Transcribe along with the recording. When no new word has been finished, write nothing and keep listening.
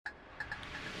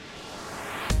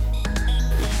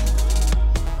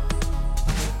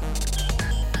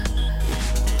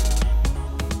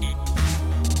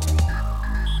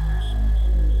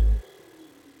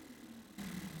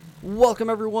Welcome,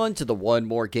 everyone, to the One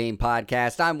More Game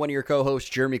podcast. I'm one of your co-hosts,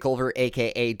 Jeremy Culver,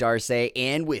 a.k.a. Darce,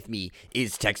 and with me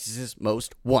is Texas's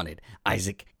most wanted,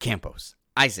 Isaac Campos.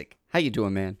 Isaac, how you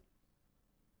doing, man?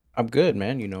 I'm good,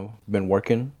 man. Been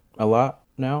working a lot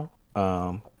now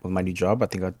with my new job. I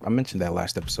think I mentioned that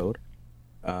last episode.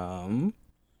 But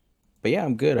yeah,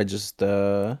 I'm good. I just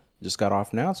got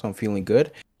off now, so I'm feeling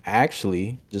good. I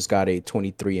actually just got a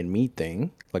 23andMe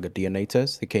thing, like a DNA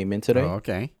test that came in today. Oh,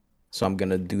 okay. So I'm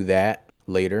gonna do that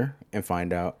later and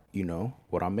find out,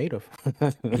 what I'm made of.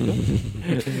 I'm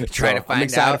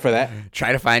excited for that.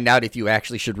 Try to find out if you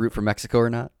actually should root for Mexico or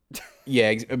not.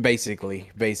 Yeah, basically.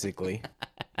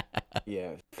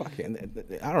 Yeah,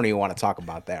 fucking. I don't even want to talk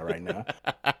about that right now.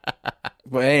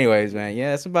 But anyways, man,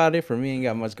 yeah, that's about it for me. Ain't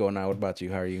got much going on. What about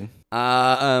you? How are you?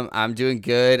 I'm doing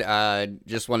good.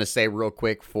 Just want to say real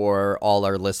quick for all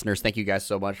our listeners, thank you guys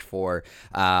so much for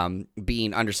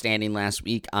being understanding last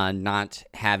week on not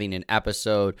having an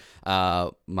episode.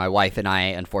 My wife and I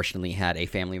unfortunately had a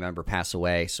family member pass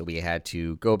away, so we had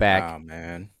to go back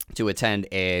to attend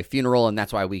a funeral, and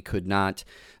that's why we could not,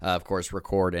 of course,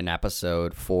 record an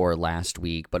episode for last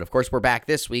week. But, of course, we're back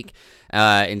this week,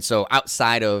 and so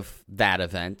outside of that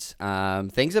event,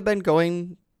 things have been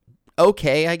going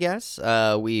okay, I guess.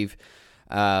 We've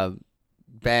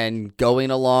been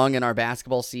going along in our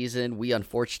basketball season. We,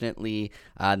 unfortunately,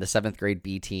 the 7th grade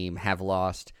B team have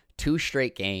lost 2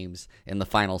 straight games in the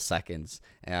final seconds.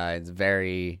 It's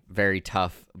very, very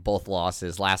tough, both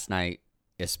losses. Last night,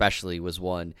 especially, was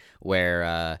one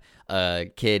where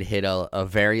a kid hit a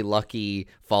very lucky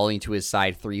falling to his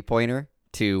side three-pointer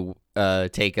to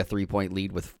take a 3-point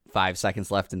lead with 5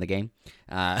 seconds left in the game.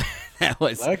 That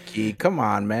was lucky. Come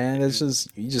on, man. You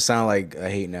just sound like a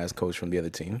hating ass coach from the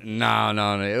other team. No.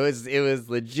 It was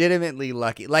legitimately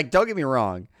lucky. Like, don't get me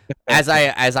wrong. As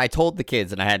I told the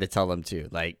kids, and I had to tell them too,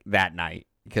 like that night,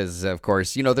 because of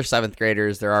course, they're 7th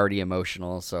graders, they're already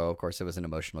emotional, so of course it was an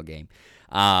emotional game.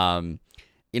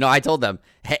 I told them,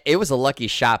 hey, it was a lucky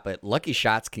shot, but lucky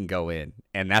shots can go in,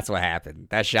 and that's what happened.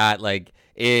 That shot,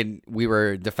 we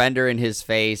were defender in his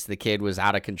face. The kid was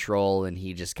out of control, and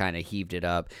he just kind of heaved it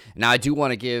up. Now, I do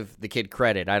want to give the kid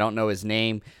credit. I don't know his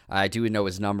name. I do know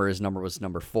his number. His number was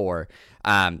number 4.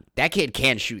 That kid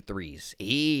can shoot threes.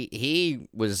 He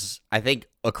was, I think,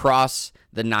 across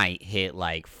the night hit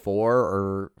like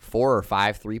 4 or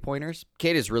 5 3-pointers.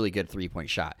 Kid is really good 3-point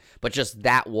shot, but just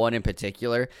that one in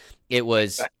particular, it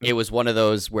was one of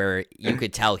those where you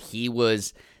could tell he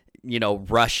was,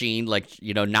 rushing,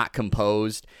 not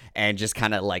composed, and just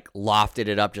kind of lofted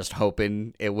it up, just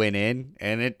hoping it went in.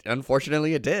 And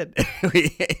unfortunately it did.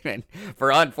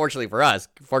 Unfortunately for us,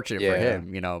 fortunate for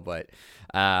him, but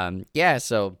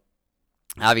so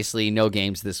obviously no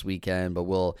games this weekend, but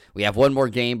we have one more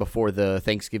game before the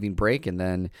Thanksgiving break and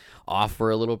then off for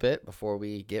a little bit before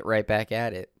we get right back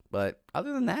at it. But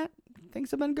other than that, things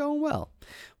have been going well.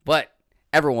 But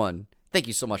everyone, thank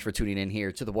you so much for tuning in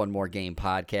here to the One More Game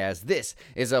podcast. This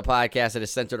is a podcast that is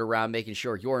centered around making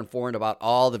sure you're informed about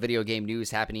all the video game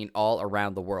news happening all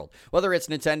around the world. Whether it's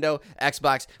Nintendo,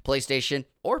 Xbox, PlayStation,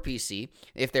 or PC,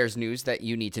 if there's news that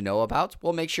you need to know about,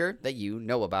 we'll make sure that you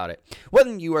know about it.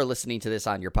 When you are listening to this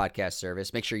on your podcast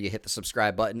service, make sure you hit the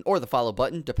subscribe button or the follow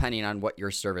button, depending on what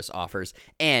your service offers.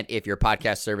 And if your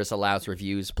podcast service allows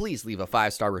reviews, please leave a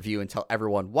 5-star review and tell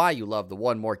everyone why you love the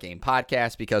One More Game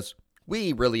podcast, because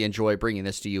we really enjoy bringing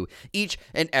this to you each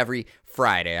and every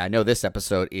Friday. I know this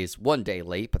episode is one day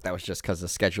late, but that was just because of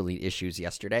scheduling issues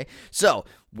yesterday. So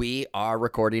we are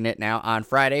recording it now on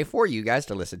Friday for you guys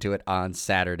to listen to it on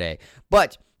Saturday.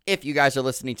 But if you guys are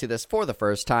listening to this for the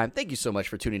first time, thank you so much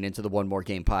for tuning into the One More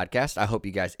Game podcast. I hope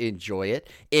you guys enjoy it.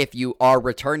 If you are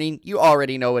returning, you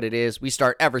already know what it is. We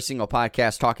start every single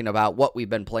podcast talking about what we've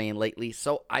been playing lately.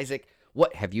 So Isaac,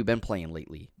 what have you been playing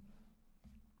lately?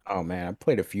 Oh man, I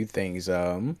played a few things.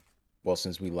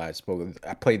 Since we last spoke,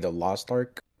 I played the Lost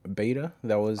Ark beta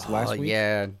that was last week.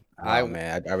 Yeah. I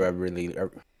really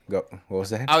go. What was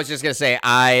that? I was just gonna say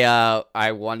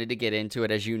I wanted to get into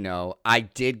it, as you know. I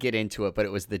did get into it, but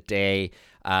it was the day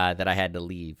that I had to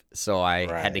leave, so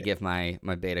I had to give my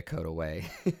beta code away.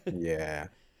 Yeah.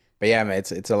 But yeah, man,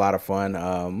 it's a lot of fun.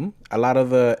 A lot of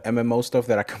the MMO stuff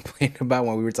that I complained about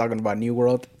when we were talking about New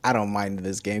World, I don't mind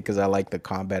this game because I like the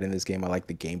combat in this game. I like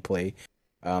the gameplay.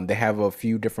 They have a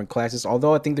few different classes.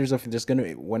 Although I think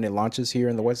when it launches here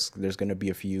in the West, there's gonna be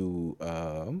a few.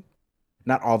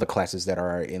 Not all the classes that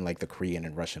are in the Korean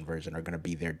and Russian version are gonna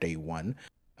be there day one.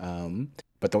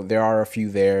 But there are a few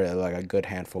there, like a good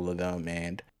handful of them,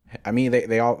 and I mean,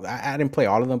 they all, I didn't play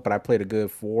all of them, but I played a good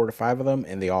 4 to 5 of them,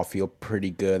 and they all feel pretty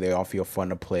good. They all feel fun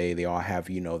to play. They all have,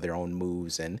 their own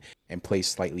moves and play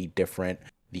slightly different.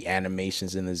 the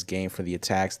animations in this game for the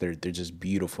attacks, they're just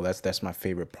beautiful. That's my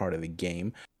favorite part of the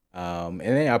game. And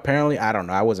then apparently, I don't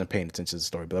know, I wasn't paying attention to the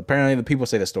story, but apparently the people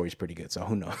say the story's pretty good, so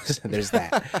who knows? There's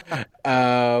that.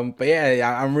 But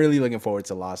yeah, I'm really looking forward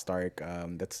to Lost Ark. I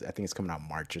think it's coming out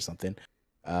March or something.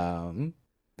 Um,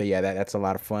 but yeah, that's a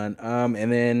lot of fun.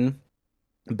 And then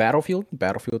Battlefield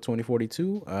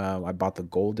 2042. I bought the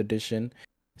gold edition,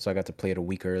 so I got to play it a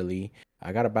week early.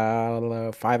 I got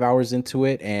about 5 hours into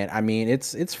it, and I mean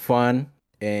it's fun,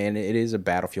 and it is a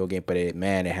Battlefield game, but it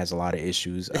has a lot of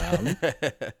issues.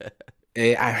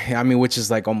 I mean, which is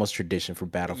like almost tradition for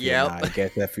Battlefield now. Yep. I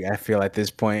guess I feel at this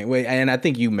point. Wait, and I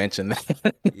think you mentioned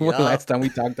that Yep. last time we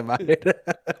talked about it.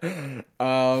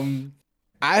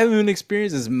 I haven't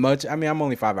experienced as much. I mean, I'm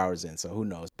only 5 hours in, so who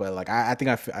knows? But like, I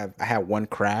think I had one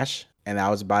crash, and that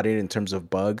was about it in terms of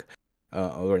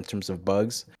or in terms of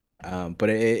bugs. But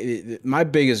my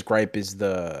biggest gripe is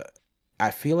I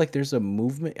feel like there's a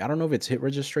movement. I don't know if it's hit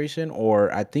registration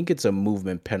or I think it's a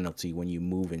movement penalty when you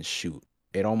move and shoot.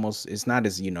 It's not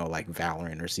as, like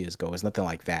Valorant or CSGO. It's nothing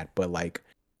like that. But like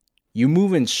you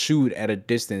move and shoot at a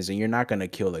distance and you're not going to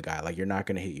kill the guy. Like you're not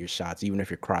going to hit your shots, even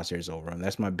if your crosshair's over him.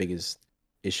 That's my biggest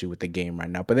issue with the game right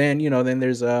now. But then, then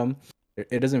there's,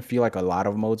 it doesn't feel like a lot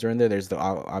of modes are in there. There's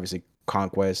obviously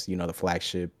Conquest, the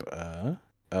flagship,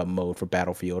 mode for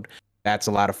Battlefield. That's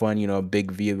a lot of fun. A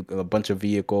bunch of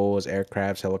vehicles,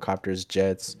 aircrafts, helicopters,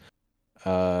 jets,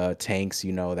 tanks.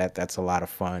 That's a lot of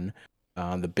fun.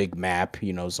 The big map,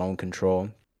 zone control.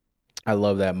 I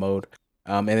love that mode.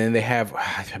 And then they have,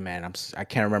 man, I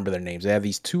can't remember their names. They have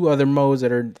these two other modes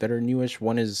that are newish.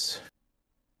 One is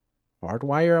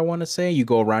Hardwire, I want to say. You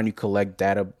go around, you collect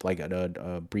data like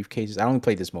briefcases. I only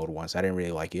played this mode once. I didn't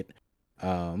really like it.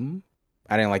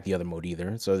 I didn't like the other mode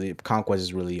either. So the Conquest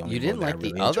is really the only You didn't mode that I like the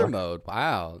really other enjoy. mode.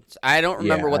 Wow. I don't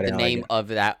remember Yeah, I what the didn't like name it. of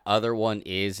that other one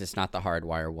is. It's not the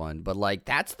Hardwire one, but like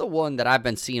that's the one that I've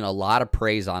been seeing a lot of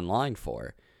praise online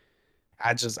for.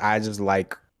 I just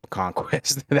like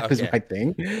Conquest. That is Okay. my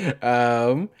thing.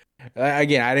 Um,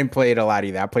 Again, I didn't play it a lot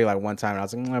either. I played like one time, and I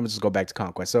was like, let me just go back to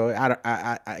Conquest. So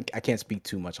I can't speak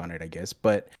too much on it, I guess.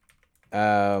 But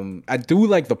I do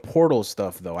like the Portal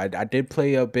stuff though. I did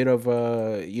play a bit of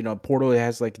Portal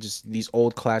has like just these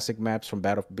old classic maps from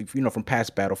from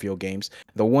past Battlefield games.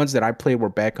 The ones that I played were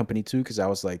Bad Company 2 because I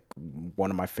was like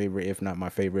one of my favorite, if not my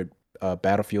favorite,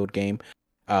 Battlefield game.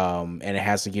 And it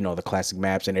has the classic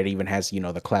maps, and it even has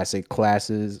the classic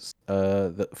classes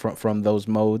from those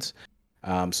modes.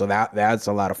 So that's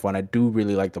a lot of fun. I do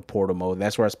really like the Portal mode.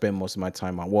 That's where I spend most of my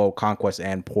time on. Well, Conquest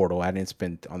and Portal. I didn't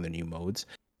spend on the new modes.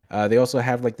 They also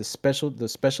have like the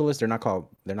specialists. They're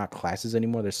not classes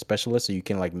anymore. They're specialists, so you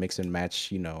can like mix and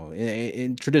match.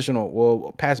 In traditional,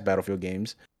 well, past Battlefield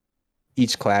games,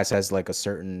 each class has like a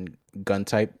certain gun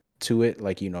type to it.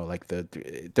 Like like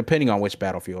depending on which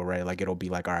Battlefield, right? Like it'll be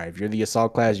like, all right, if you're the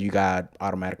assault class, you got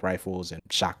automatic rifles and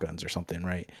shotguns or something,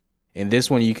 right? In this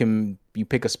one, you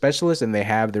pick a specialist, and they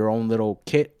have their own little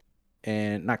kit,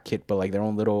 and not kit, but like their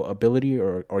own little ability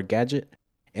or gadget,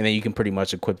 and then you can pretty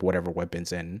much equip whatever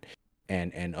weapons and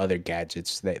other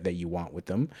gadgets that you want with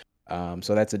them.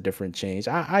 So that's a different change.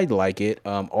 I like it.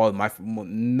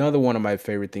 Another one of my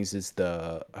favorite things is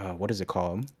the what is it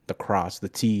called? The cross, the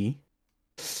T,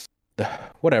 the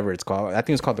whatever it's called. I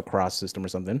think it's called the cross system or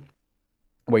something,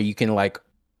 where you can like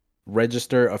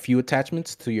register a few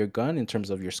attachments to your gun in terms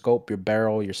of your scope, your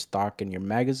barrel, your stock, and your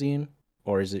magazine,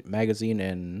 or is it magazine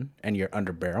and your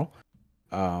underbarrel?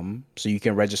 So you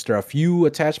can register a few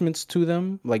attachments to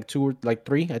them, like two or like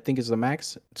three, I think is the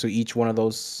max to each one of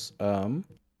those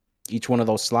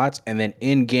slots, and then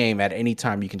in game at any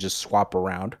time you can just swap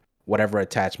around whatever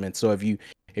attachment. So if you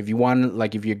want,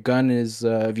 like if your gun is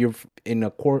if you're in a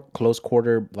close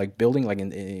quarter like building, like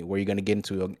in where you're gonna get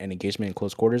into an engagement in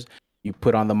close quarters, you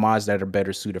put on the mods that are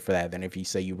better suited for that. Than if you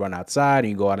say you run outside and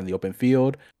you go out in the open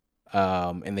field,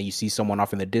 and then you see someone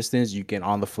off in the distance, you can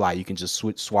on the fly you can just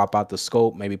swap out the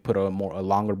scope, maybe put a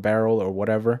longer barrel or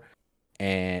whatever,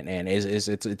 and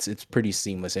it's pretty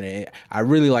seamless, and I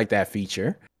really like that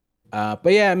feature.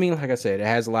 But yeah, I mean, like I said, it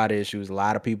has a lot of issues. A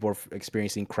lot of people are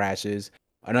experiencing crashes.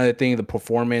 Another thing, the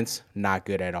performance not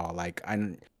good at all. Like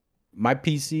my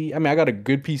PC, I mean, I got a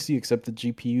good PC except the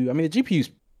GPU. I mean, the GPU is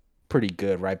pretty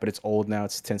good, right? But it's old now.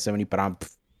 It's 1070, but I'm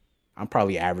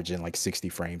probably averaging like 60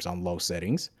 frames on low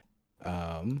settings,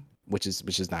 which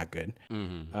is not good.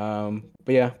 Mm-hmm.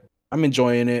 But yeah, I'm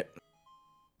enjoying it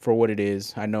for what it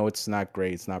is. I know it's not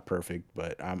great, it's not perfect,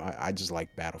 but I just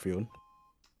like Battlefield.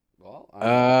 Well,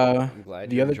 Uh, I'm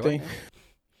glad the you're other enjoying thing,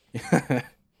 it.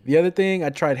 the other thing, I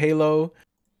tried Halo.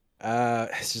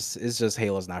 It's just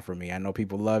Halo's not for me. I know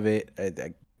people love it.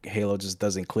 Halo just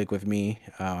doesn't click with me.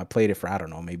 I played it for, I don't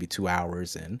know, maybe 2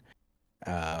 hours, and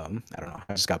I don't know.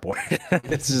 I just got bored.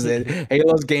 It's just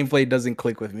Halo's gameplay doesn't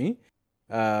click with me.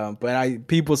 But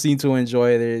people seem to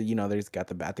enjoy it. There's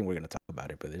got I think we're gonna talk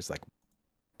about it, but there's like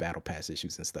battle pass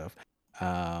issues and stuff.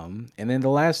 And then the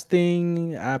last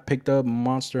thing, I picked up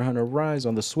Monster Hunter Rise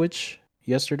on the Switch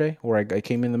yesterday, or I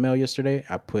came in the mail yesterday.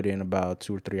 I put in about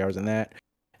 2 or 3 hours in that.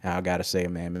 And I gotta say,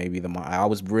 man, maybe I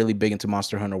was really big into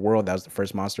Monster Hunter World. That was the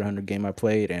first Monster Hunter game I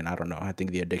played, and I don't know. I think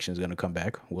the addiction is gonna come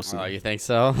back. We'll see. Oh, you think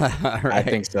so? All right. I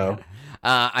think so.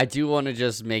 I do want to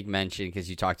just make mention, because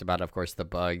you talked about, of course, the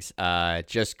bugs.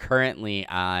 Just currently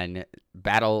on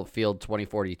Battlefield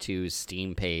 2042's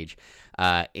Steam page,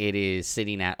 it is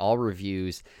sitting at all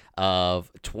reviews of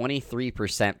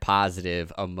 23%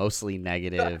 positive, a mostly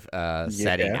negative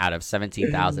setting out of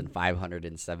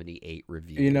 17,578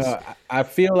 reviews. I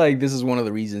feel like this is one of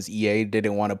the reasons EA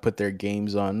didn't want to put their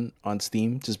games on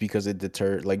Steam, just because it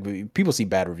deterred, like, people see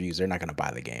bad reviews, they're not going to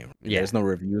buy the game. Yeah. There's no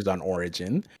reviews on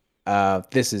Origin.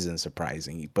 This isn't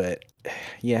surprising, but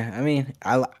yeah, I mean,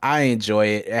 I enjoy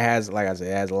it. It has, like I said,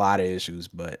 it has a lot of issues,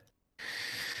 but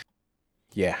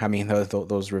yeah, I mean,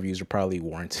 those reviews are probably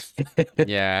warranted.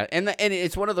 Yeah, and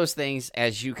it's one of those things,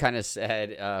 as you kind of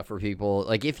said, for people,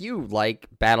 like, if you like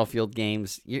Battlefield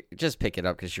games, you just pick it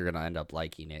up because you're gonna end up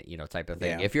liking it, type of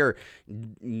thing. Yeah. If you're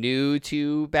new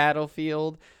to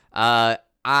Battlefield,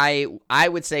 I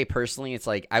would say personally, it's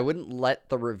like, I wouldn't let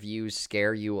the reviews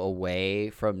scare you away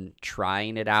from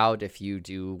trying it out. If you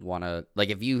do want to, like,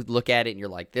 if you look at it and you're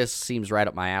like, this seems right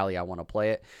up my alley, I want to play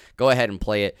it, go ahead and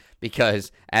play it,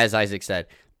 because as Isaac said,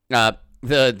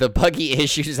 the buggy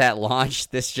issues at launch,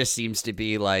 this just seems to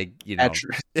be like, a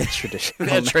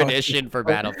tradition for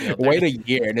Battlefield. Wait a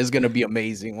year and it's going to be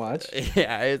amazing. Watch.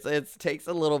 Yeah, it takes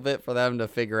a little bit for them to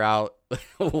figure out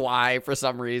why, for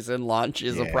some reason, launch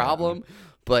is a problem.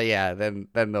 But yeah, then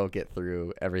they'll get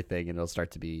through everything and it'll start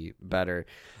to be better.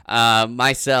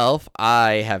 Myself,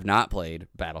 I have not played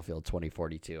Battlefield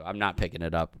 2042. I'm not picking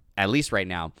it up, at least right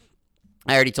now.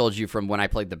 I already told you from when I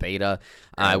played the beta,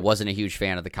 I wasn't a huge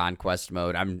fan of the Conquest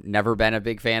mode. I've never been a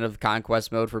big fan of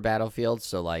Conquest mode for Battlefield,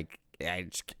 so like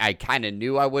I kind of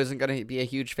knew I wasn't going to be a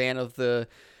huge fan of the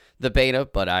beta,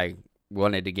 but I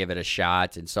wanted to give it a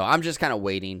shot, and so I'm just kind of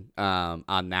waiting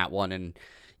on that one. And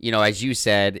as you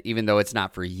said, even though it's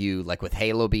not for you, like with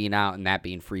Halo being out and that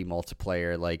being free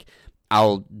multiplayer, like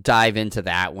I'll dive into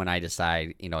that when I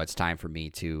decide, it's time for me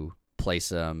to play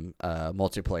some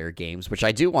multiplayer games, which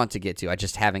I do want to get to. I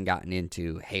just haven't gotten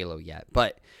into Halo yet,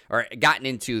 or gotten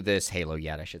into this Halo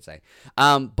yet, I should say.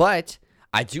 But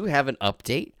I do have an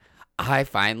update. I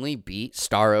finally beat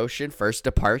Star Ocean First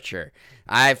Departure.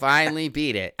 I finally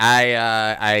beat it.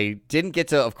 I didn't get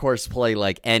to, of course, play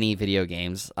like any video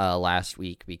games last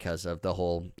week because of the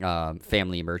whole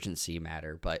family emergency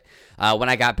matter. But when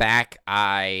I got back,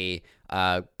 I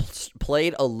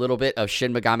played a little bit of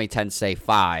Shin Megami Tensei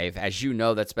 5. As you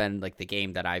know, that's been like the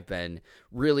game that I've been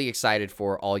really excited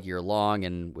for all year long,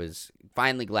 and was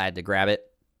finally glad to grab it.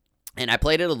 And I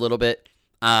played it a little bit.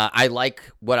 I like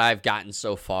what I've gotten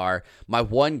so far. My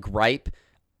one gripe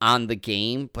on the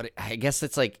game, but I guess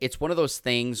it's one of those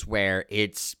things where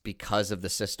it's because of the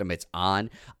system it's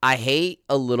on. I hate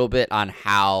a little bit on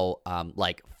how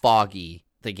like foggy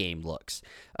the game looks.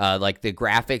 Like the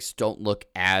graphics don't look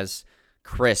as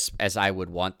crisp as I would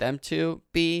want them to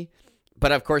be.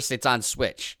 But of course it's on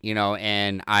Switch,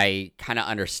 and I kind of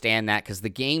understand that because the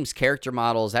game's character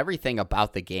models, everything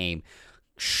about the game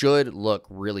should look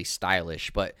really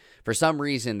stylish, but for some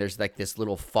reason there's like this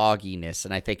little fogginess,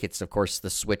 and I think it's, of course,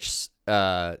 the Switch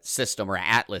system, or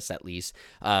Atlas at least,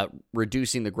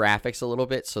 reducing the graphics a little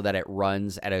bit so that it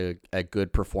runs at a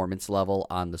good performance level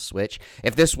on the Switch.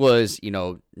 If this was,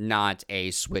 not a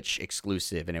Switch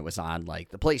exclusive and it was on like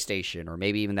the PlayStation or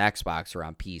maybe even the Xbox or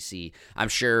on PC, I'm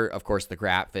sure, of course, the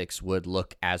graphics would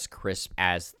look as crisp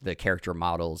as the character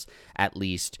models at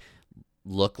least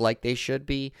look like they should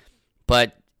be.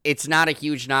 But it's not a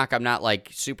huge knock. I'm not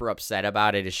like super upset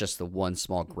about it. It's just the one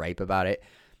small gripe about it.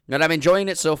 And I'm enjoying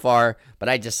it so far, but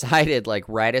I decided, like,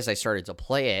 right as I started to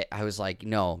play it, I was like,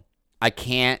 no, I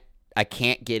can't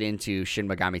get into Shin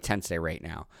Megami Tensei right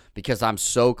now because I'm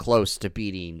so close to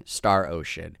beating Star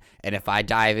Ocean. And if I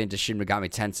dive into Shin Megami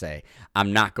Tensei,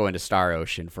 I'm not going to Star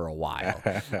Ocean for a while.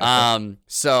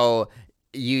 So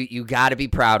you got to be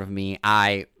proud of me.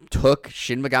 I took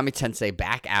Shin Megami Tensei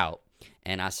back out,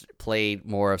 and I played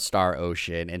more of Star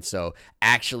Ocean. And so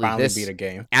actually beat a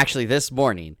game. Actually this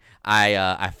morning,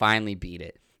 I finally beat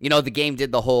it. The game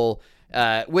did the whole,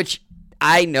 which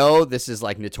I know this is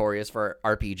like notorious for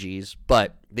RPGs,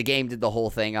 but the game did the whole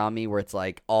thing on me where it's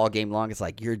like all game long, it's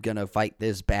like, you're going to fight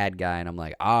this bad guy. And I'm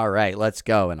like, all right, let's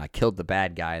go. And I killed the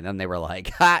bad guy. And then they were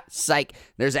like, ha, psych,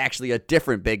 there's actually a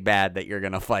different big bad that you're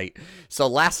going to fight. So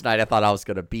last night I thought I was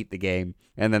going to beat the game.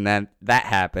 And then that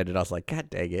happened. And I was like,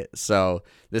 God dang it. So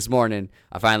this morning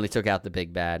I finally took out the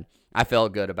big bad. I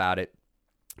felt good about it.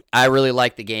 I really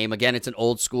like the game. Again, it's an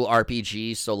old school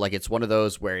RPG, so like it's one of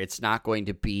those where it's not going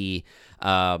to be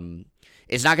like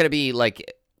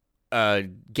a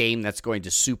game that's going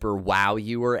to super wow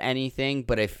you or anything,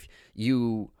 but if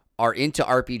you are into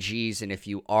RPGs and if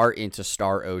you are into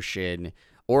Star Ocean,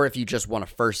 or if you just want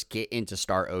to first get into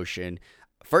Star Ocean,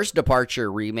 First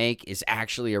Departure Remake is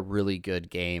actually a really good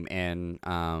game, and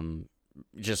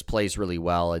just plays really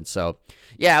well. And so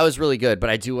yeah, it was really good. But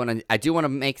I do want to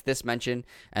make this mention,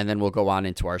 and then we'll go on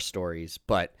into our stories.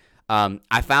 But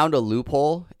I found a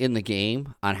loophole in the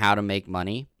game on how to make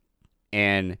money.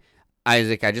 And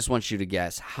Isaac, I just want you to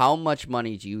guess, how much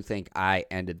money do you think I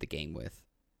ended the game with?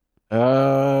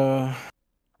 10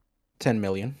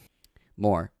 million.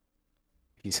 More.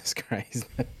 Jesus Christ.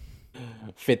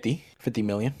 50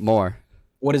 million. More.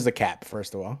 What is the cap,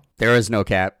 first of all? There is no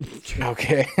cap.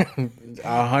 Okay.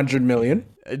 100 million.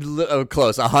 Oh,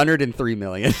 close. 103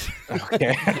 million.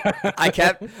 Okay. I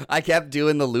kept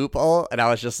doing the loophole, and I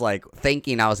was just like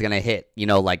thinking I was gonna hit,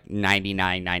 like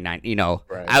 99.99.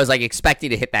 Right. I was like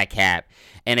expecting to hit that cap,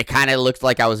 and it kind of looked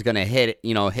like I was gonna hit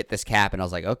this cap, and I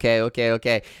was like,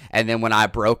 okay. And then when I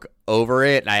broke over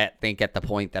it, I think at the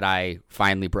point that I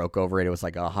finally broke over it, it was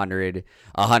like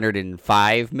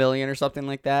 105 million or something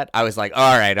like that. I was like,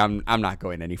 all right, I'm not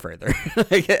going any further.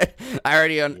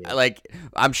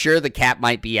 I'm sure the cap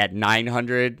might be at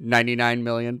 999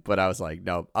 million, but I was like,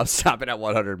 no, I'm stopping at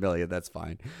 100 million. That's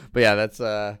fine. But yeah,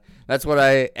 that's what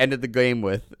I ended the game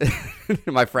with.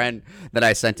 My friend that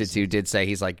I sent it to did say,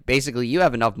 he's like, basically, you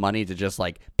have enough money to just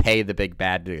like pay the big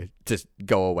bad to just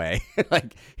go away.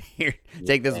 Like, here,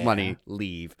 take this money,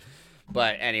 leave.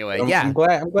 But anyway, I'm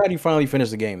glad you finally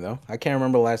finished the game, though. I can't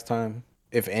remember the last time,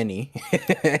 if any,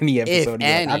 episode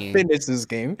I finished this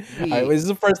game. This is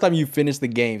the first time you finished the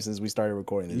game since we started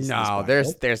recording this. No,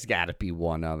 there's got to be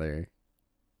one other.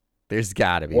 There's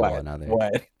got to be one other.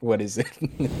 What is it?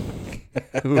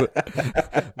 we'll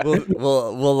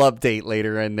update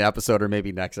later in the episode, or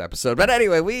maybe next episode. But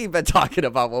anyway, we've been talking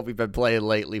about what we've been playing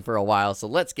lately for a while, so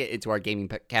let's get into our gaming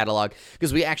catalog,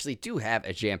 because we actually do have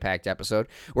a jam-packed episode.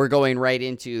 We're going right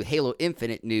into Halo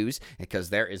Infinite news, because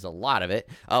there is a lot of it.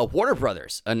 Warner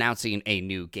Brothers announcing a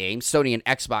new game. Sony and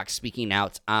Xbox speaking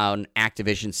out on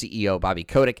Activision CEO Bobby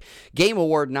Kotick. Game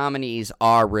Award nominees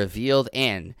are revealed,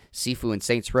 and Sifu and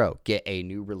Saints Row get a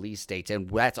new release date. And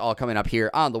that's all coming up here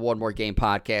on the One More Game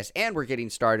podcast. And we're getting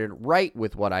started right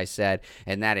with what I said,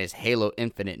 and that is Halo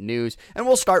Infinite news. And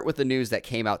we'll start with the news that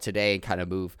came out today and kind of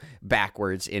move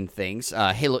backwards in things.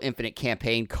 Halo Infinite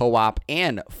campaign, co-op,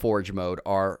 and Forge mode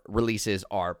releases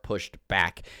are pushed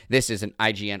back. This is an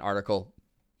IGN article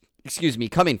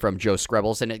coming from Joe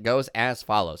Screbbles, and it goes as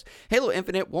follows. Halo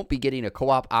Infinite won't be getting a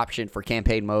co-op option for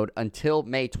campaign mode until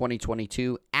May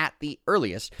 2022 at the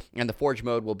earliest, and the Forge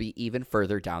mode will be even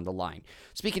further down the line.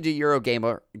 Speaking to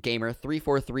Eurogamer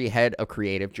 343 head of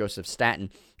creative Joseph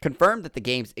Staten, confirmed that the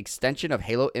game's extension of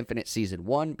Halo Infinite Season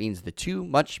 1 means the two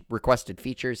much-requested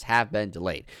features have been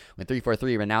delayed. When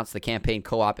 343 announced the campaign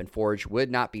co-op and Forge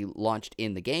would not be launched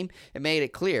in the game, it made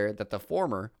it clear that the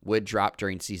former would drop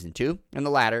during Season 2 and the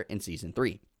latter in Season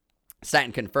 3.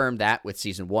 Staten confirmed that with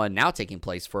Season 1 now taking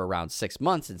place for around 6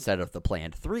 months instead of the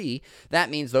planned 3, that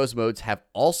means those modes have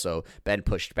also been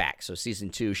pushed back. So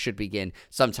Season 2 should begin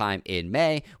sometime in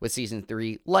May, with Season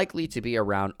 3 likely to be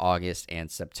around August and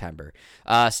September.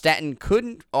 Staten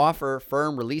couldn't offer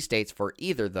firm release dates for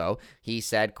either, though. He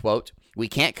said, quote, "We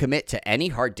can't commit to any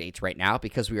hard dates right now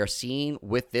because we are seeing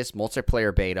with this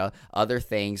multiplayer beta, other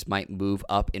things might move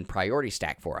up in priority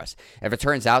stack for us. If it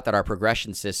turns out that our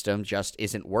progression system just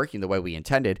isn't working the way we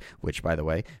intended," which, by the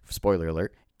way, spoiler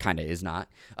alert, kind of is not.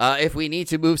 "If we need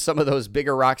to move some of those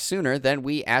bigger rocks sooner, then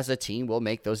we as a team will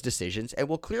make those decisions and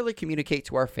will clearly communicate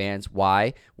to our fans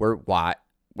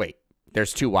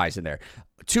there's two Y's in there.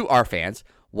 To our fans,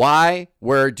 why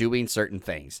we're doing certain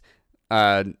things."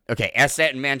 Okay, as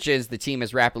Staten mentions, the team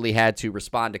has rapidly had to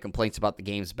respond to complaints about the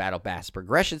game's Battle Pass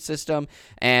progression system,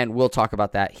 and we'll talk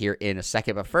about that here in a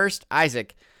second. But first,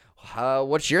 Isaac,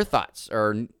 what's your thoughts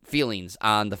or feelings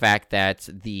on the fact that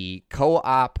the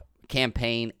co-op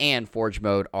campaign and Forge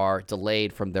mode are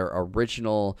delayed from their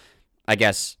original, I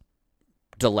guess,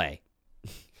 delay?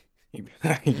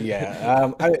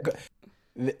 Yeah.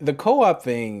 The co-op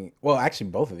thing, well, actually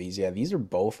both of these are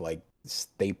both like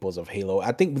staples of Halo.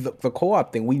 I think the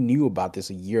co-op thing, we knew about this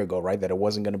a year ago, right? That it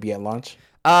wasn't going to be at launch.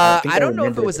 I think I don't know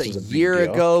if it remember was a this was a big year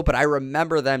deal. ago, but I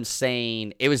remember them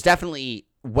saying it was definitely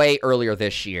way earlier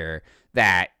this year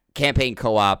that campaign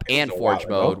co-op It was and a while Forge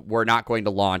ago. mode were not going to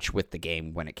launch with the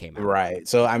game when it came out. Right.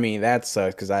 So I mean that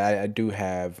sucks because I do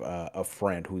have a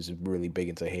friend who's really big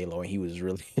into Halo, and he was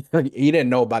really he didn't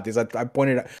know about this. I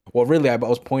pointed out, well, really, I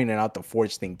was pointing out the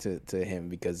Forge thing to him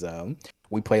because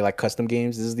we play like custom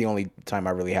games. This is the only time I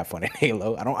really have fun in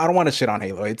Halo. I don't want to shit on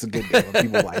Halo. It's a good game.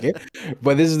 People like it,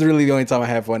 but this is really the only time I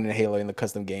have fun in Halo in the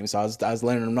custom game. So I was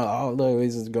letting him know, oh look,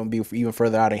 this is gonna be even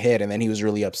further out ahead, and then he was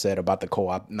really upset about the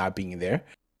co-op not being there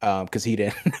because he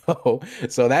didn't know.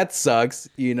 So that sucks,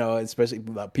 especially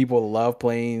people love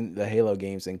playing the Halo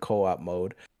games in co-op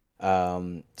mode.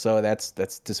 So that's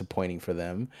disappointing for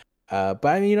them. But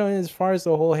I mean, as far as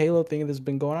the whole Halo thing that's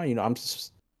been going on,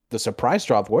 the surprise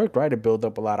drop worked, right? It built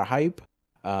up a lot of hype.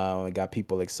 It got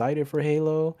people excited for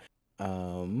Halo.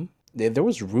 There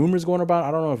was rumors going about.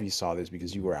 I don't know if you saw this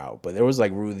because you were out, but there was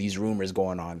like these rumors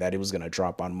going on that it was gonna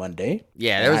drop on Monday.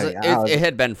 Yeah, And it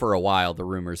had been for a while. The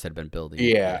rumors had been building.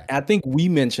 yeah, I think we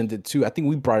mentioned it too. I think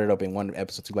we brought it up in one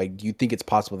episode too. Like, do you think it's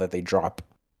possible that they drop,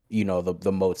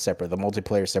 the mode separate, the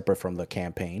multiplayer separate from the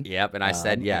campaign? Yep, and I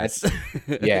said yes.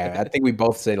 Yeah, I think we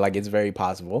both said like it's very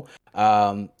possible.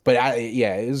 But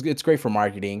it's great for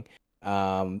marketing.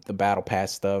 The battle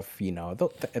pass stuff,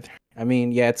 I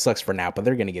mean, yeah, it sucks for now, but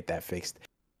they're gonna get that fixed.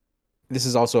 This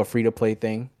is also a free to play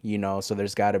thing, so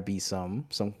there's got to be some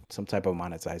type of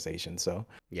monetization. So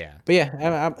Yeah. but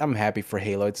yeah, I'm happy for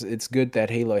Halo. It's good that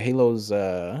Halo's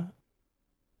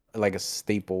like a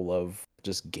staple of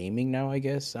just gaming now, I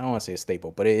guess. I don't want to say a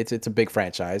staple, but it's a big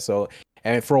franchise. So,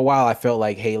 and for a while I felt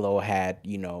like Halo had,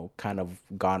 kind of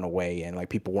gone away and like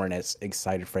people weren't as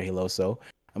excited for Halo. So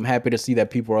I'm happy to see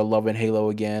that people are loving Halo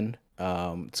again.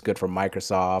 It's good for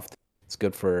Microsoft. It's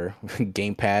good for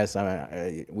Game Pass.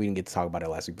 We didn't get to talk about it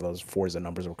last week, but those Forza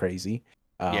numbers were crazy.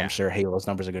 Yeah. I'm sure Halo's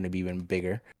numbers are going to be even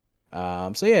bigger.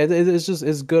 So yeah,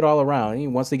 it's good all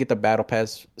around. Once they get the battle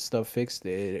pass stuff fixed,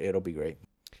 it'll be great.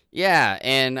 Yeah,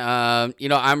 and I'm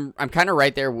kind of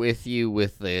right there with you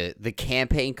with the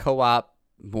campaign co-op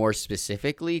more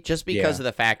specifically, just because Yeah. of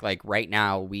the fact like right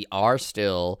now we are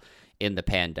still in the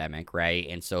pandemic, right?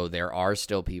 And so there are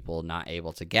still people not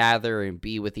able to gather and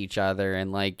be with each other,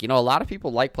 and like a lot of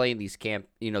people like playing these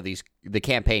the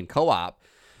campaign co-op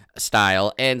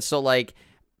style, and so like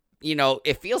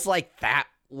it feels like that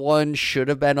one should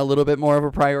have been a little bit more of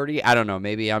a priority. I don't know.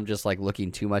 Maybe I'm just like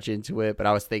looking too much into it, but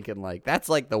I was thinking like that's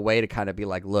like the way to kind of be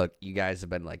like, look, you guys have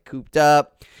been like cooped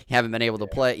up. You haven't been able to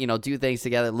play, do things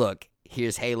together. Look,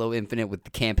 here's Halo Infinite with the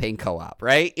campaign co-op,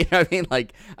 right? You know what I mean?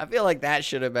 Like, I feel like that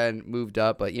should have been moved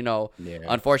up, but Yeah.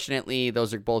 unfortunately,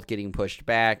 those are both getting pushed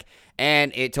back,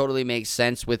 and it totally makes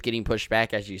sense with getting pushed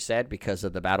back, as you said, because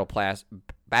of the battle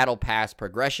pass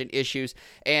progression issues.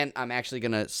 And I'm actually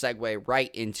going to segue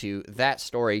right into that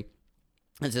story.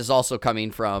 This is also coming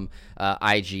from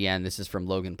IGN. This is from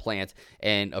Logan Plant.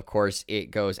 And, of course, it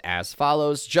goes as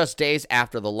follows. Just days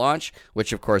after the launch,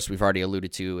 which, of course, we've already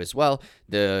alluded to as well,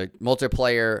 the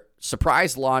multiplayer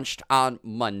surprise launched on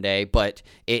Monday, but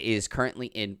it is currently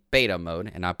in beta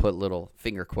mode. And I put little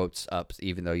finger quotes up,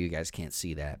 even though you guys can't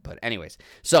see that. But anyways,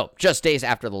 so just days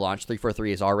after the launch,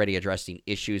 343 is already addressing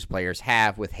issues players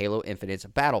have with Halo Infinite's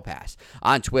Battle Pass.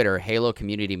 On Twitter, Halo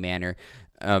community manager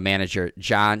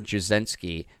John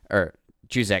Juzek,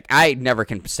 I never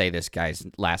can say this guy's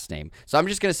last name, so I'm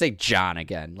just going to say John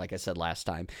again, like I said last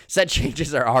time, said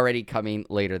changes are already coming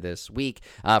later this week.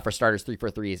 For starters,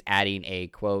 343 is adding a,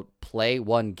 quote, play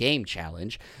one game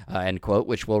challenge, end quote,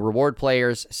 which will reward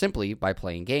players simply by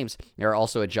playing games. They're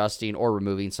also adjusting or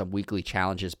removing some weekly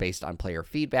challenges based on player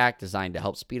feedback designed to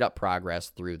help speed up progress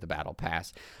through the Battle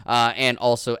Pass. And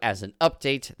also, as an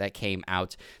update that came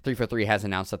out, 343 has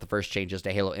announced that the first changes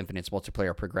to Halo Infinite's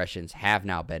multiplayer progressions have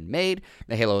now been made.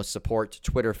 The Halo support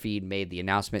Twitter feed made the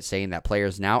announcement saying that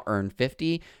players now earn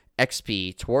 50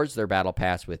 XP towards their Battle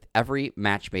Pass with every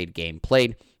match-made game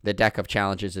played. The deck of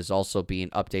challenges is also being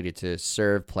updated to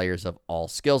serve players of all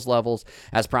skills levels.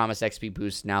 As promised, XP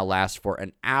boosts now last for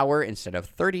an hour instead of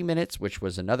 30 minutes, which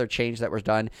was another change that was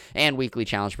done. And weekly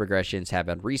challenge progressions have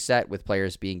been reset, with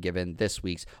players being given this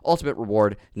week's ultimate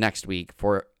reward next week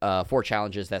for 4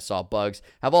 challenges that saw bugs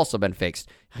have also been fixed.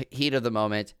 Heat of the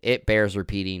moment, it bears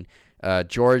repeating.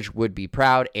 George would be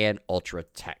proud, and Ultra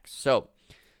Tech. So,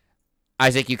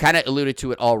 Isaac, you kind of alluded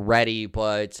to it already,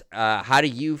 but how do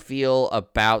you feel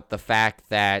about the fact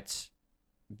that,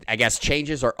 I guess,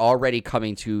 changes are already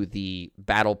coming to the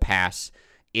Battle Pass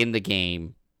in the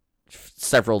game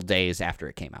several days after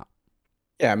it came out?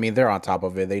 Yeah, I mean they're on top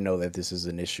of it. They know that this is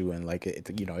an issue, and like it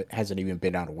hasn't even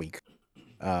been out a week.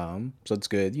 So it's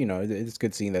good. It's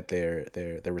good seeing that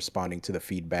they're responding to the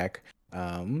feedback.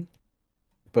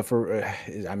 But for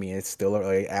I mean, it's still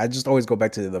like I just always go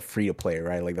back to the free to play,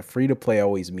 right? Like the free to play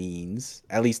always means,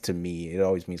 at least to me, it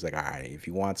always means like, all right, if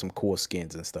you want some cool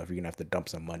skins and stuff, you're gonna have to dump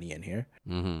some money in here.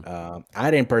 I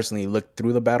didn't personally look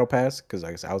through the battle pass because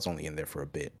like I said, I was only in there for a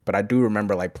bit, but I do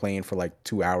remember like playing for like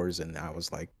 2 hours, and I was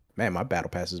like, man, my battle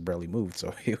pass has barely moved,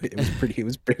 so it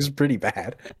was pretty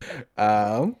bad.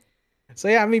 Um, so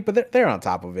yeah, I mean, but they're on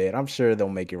top of it. I'm sure they'll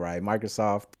make it right.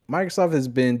 Microsoft has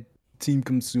been team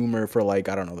consumer for like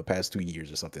I don't know the past 2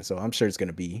 years or something. So I'm sure it's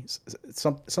gonna be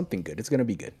something good. It's gonna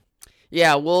be good.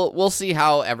 Yeah, we'll see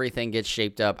how everything gets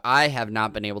shaped up. I have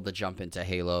not been able to jump into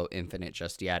Halo Infinite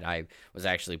just yet. I was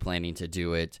actually planning to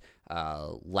do it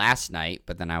last night,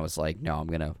 but then I was like, no, I'm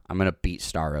gonna beat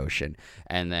Star Ocean,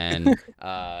 and then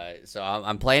so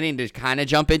I'm planning to kind of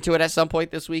jump into it at some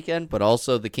point this weekend. But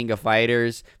also the King of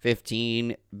Fighters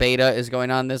 15 beta is going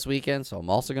on this weekend, so I'm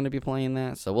also going to be playing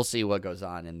that. So we'll see what goes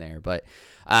on in there. But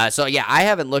so yeah, I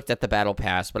haven't looked at the Battle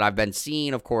Pass, but I've been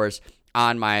seeing, of course,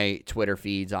 on my Twitter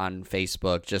feeds, on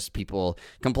Facebook, just people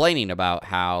complaining about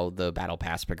how the Battle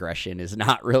Pass progression is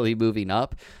not really moving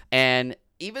up. And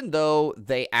even though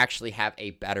they actually have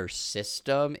a better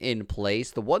system in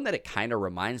place, the one that it kind of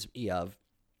reminds me of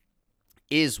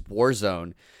is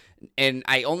Warzone. And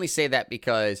I only say that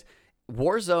because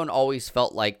Warzone always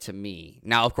felt like to me.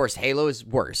 Now, of course, Halo is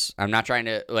worse. I'm not trying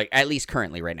to, like, at least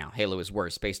currently right now, Halo is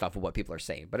worse based off of what people are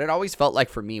saying. But it always felt like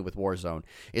for me with Warzone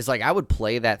is like I would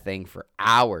play that thing for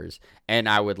hours and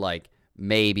I would like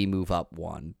maybe move up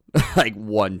one, like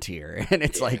one tier. And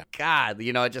it's like, God,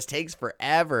 it just takes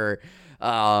forever.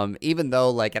 Even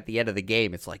though like at the end of the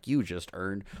game, it's like you just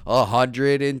earned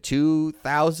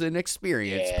 102,000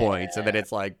 experience points, and then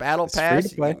it's like Battle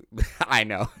Pass. I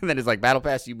know. And then it's like Battle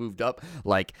Pass. You moved up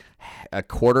like a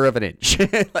quarter of an inch,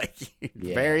 like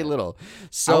very little.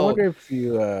 So I wonder if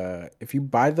you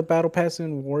buy the Battle Pass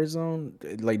in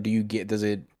Warzone, like, does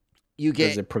it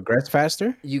progress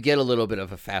faster? You get a little bit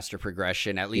of a faster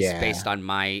progression, at least based on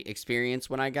my experience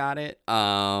when I got it.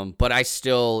 But I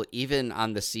still, even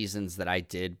on the seasons that I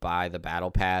did buy the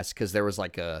Battle Pass, because there was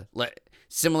like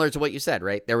similar to what you said,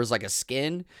 right? There was like a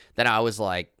skin that I was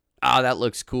like, oh, that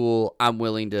looks cool. I'm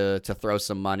willing to throw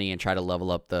some money and try to level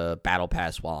up the Battle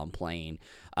Pass while I'm playing.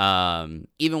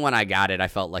 Even when I got it, I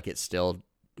felt like it still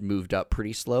moved up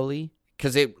pretty slowly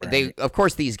because they, of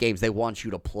course, these games, they want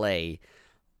you to play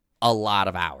a lot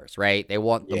of hours, right? They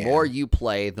want the more you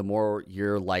play, the more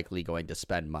you're likely going to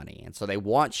spend money. And so they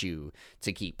want you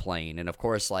to keep playing. And of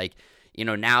course, like,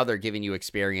 now they're giving you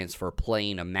experience for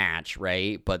playing a match,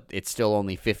 right? But it's still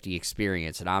only 50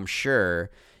 experience. And I'm sure,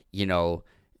 to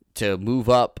move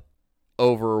up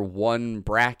over one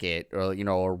bracket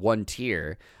or one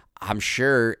tier, I'm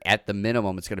sure at the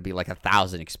minimum it's going to be like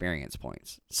 1,000 experience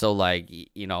points. So like,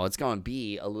 it's going to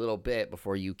be a little bit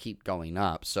before you keep going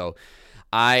up. So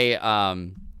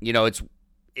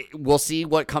we'll see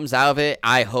what comes out of it.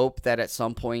 I hope that at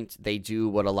some point they do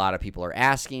what a lot of people are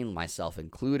asking, myself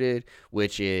included,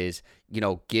 which is,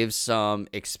 give some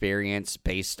experience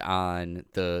based on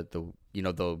the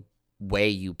way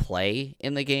you play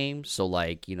in the game. So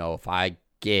like, if I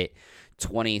get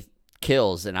 20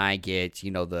 kills and I get,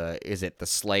 is it the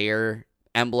Slayer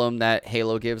emblem that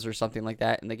Halo gives or something like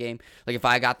that in the game? Like if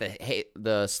I got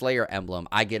the Slayer emblem,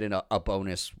 I get a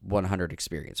bonus 100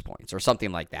 experience points or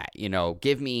something like that.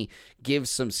 Give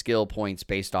some skill points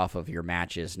based off of your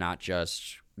matches, not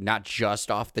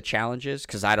just off the challenges,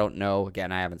 because I don't know.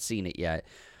 Again, I haven't seen it yet.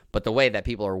 But the way that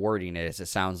people are wording it is, it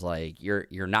sounds like you're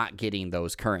not getting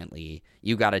those currently.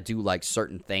 You got to do like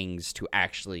certain things to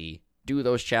actually do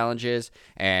those challenges,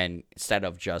 and instead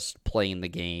of just playing the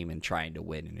game and trying to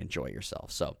win and enjoy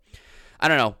yourself. So I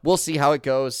don't know. We'll see how it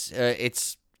goes.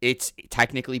 It's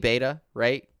technically beta,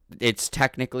 right? It's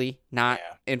technically not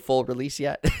in full release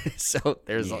yet. So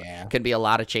there's can be a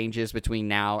lot of changes between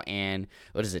now and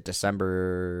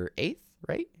December 8th,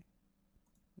 right?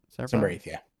 December 8th,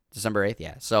 yeah. December 8th,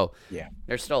 yeah. So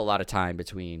there's still a lot of time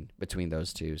between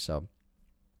those two. So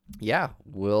yeah,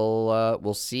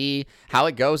 we'll see how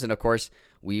it goes, and of course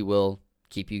we will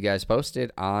keep you guys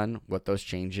posted on what those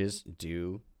changes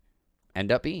do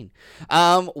end up being.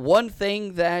 One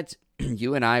thing that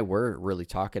you and I were really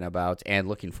talking about and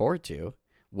looking forward to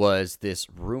was this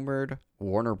rumored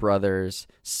Warner Brothers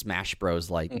Smash Bros.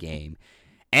 Like game,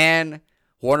 and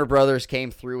Warner Brothers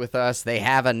came through with us. They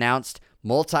have announced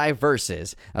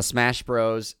Multiverses, a Smash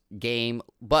Bros. Game,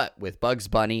 but with Bugs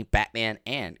Bunny, Batman,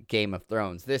 and Game of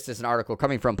Thrones. This is an article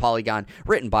coming from Polygon,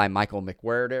 written by Michael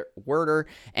McWhirter,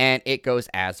 and it goes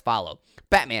as follows.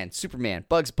 Batman, Superman,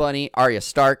 Bugs Bunny, Arya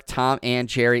Stark, Tom and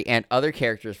Jerry, and other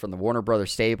characters from the Warner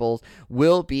Brothers stables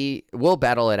will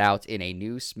battle it out in a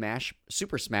new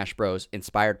Super Smash Bros.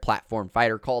 Inspired platform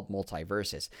fighter called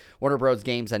Multiverses. Warner Bros.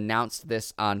 Games announced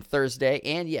this on Thursday,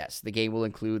 and yes, the game will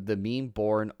include the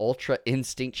meme-born Ultra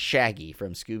Instinct Shaggy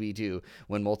from Scooby-Doo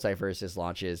when Multiverses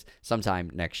launches sometime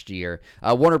next year.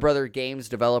 Warner Brothers Games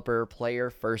developer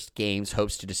Player First Games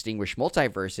hopes to distinguish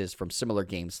Multiverses from similar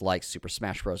games like Super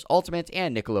Smash Bros. Ultimate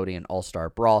and Nickelodeon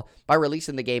All-Star Brawl by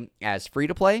releasing the game as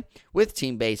free-to-play with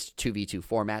team-based 2v2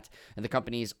 format, and the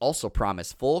companies also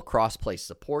promise full cross-play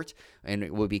support, and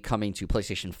it will be coming to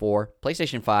PlayStation 4,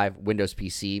 PlayStation 5, Windows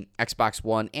PC, Xbox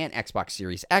One, and Xbox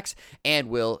Series X, and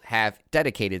will have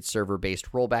dedicated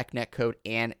server-based rollback netcode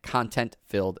and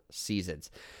content-filled seasons.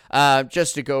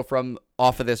 Just to go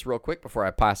off of this real quick before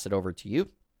I pass it over to you.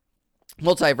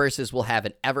 Multiverses will have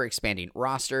an ever-expanding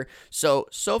roster. So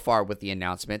far with the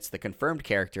announcements, the confirmed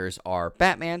characters are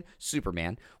Batman,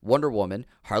 Superman, Wonder Woman,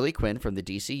 Harley Quinn from the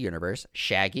DC Universe,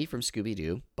 Shaggy from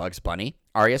Scooby-Doo, Bugs Bunny,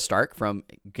 Arya Stark from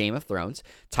Game of Thrones,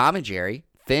 Tom and Jerry,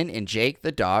 Finn and Jake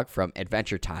the dog from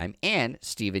Adventure Time, and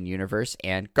Steven Universe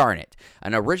and Garnet.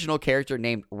 An original character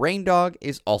named Rain Dog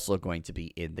is also going to be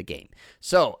in the game.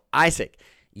 So, Isaac,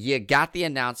 you got the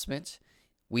announcement.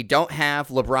 We don't have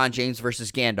LeBron James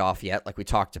versus Gandalf yet, like we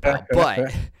talked about,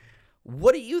 but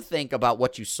what do you think about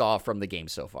what you saw from the game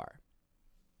so far?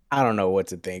 I don't know what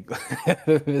to think. I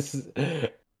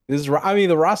mean,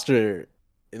 the roster,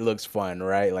 it looks fun,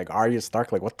 right? Like Arya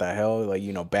Stark, like what the hell? Like,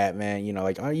 Batman,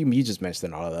 like, oh, you just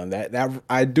mentioned all of them. That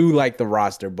I do like the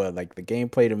roster, but like the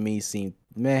gameplay to me seemed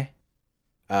meh.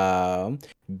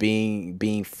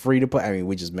 Being free to play, I mean,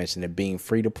 we just mentioned it, being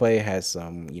free to play has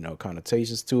some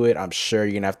connotations to it. I'm sure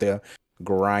you're gonna have to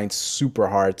grind super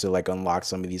hard to like unlock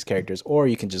some of these characters, or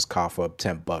you can just cough up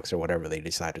 $10 or whatever they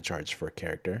decide to charge for a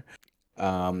character.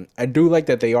 I do like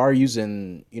that they are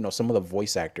using some of the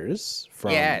voice actors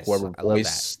from whoever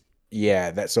voice.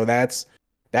 Yeah,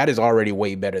 that is already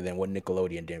way better than what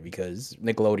Nickelodeon did, because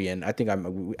Nickelodeon, I think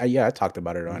I talked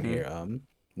about it on here.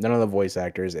 None of the voice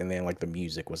actors, and then like the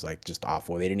music was like just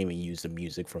awful. They didn't even use the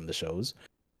music from the shows.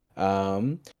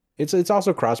 It's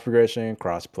also cross progression,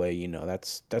 cross play.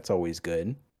 That's always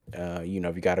good. If you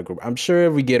got a group, I'm sure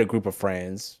if we get a group of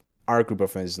friends, our group of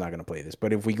friends is not gonna play this,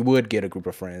 but if we would get a group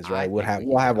of friends, right, we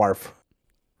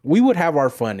would have our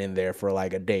fun in there for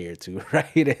like a day or two,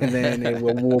 right, and then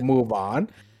we'll move on.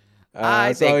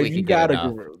 I think we can get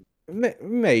enough.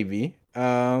 Maybe.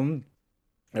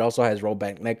 It also has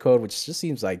rollback netcode, which just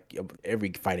seems like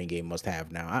every fighting game must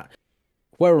have now.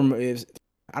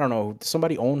 I don't know. Does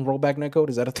somebody own rollback netcode?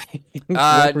 Is that a thing?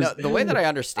 No, the way that I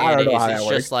understand it is it's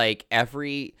just like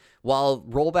while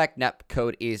rollback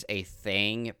netcode is a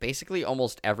thing, basically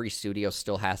almost every studio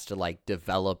still has to like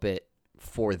develop it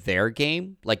for their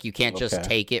game. Like you can't just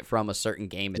take it from a certain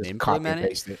game and implement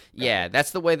it. Yeah,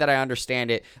 that's the way that I understand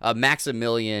it.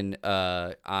 Maximilian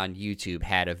on YouTube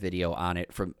had a video on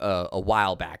it from a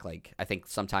while back, like I think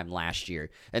sometime last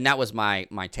year, and that was my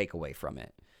takeaway from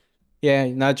it. Yeah,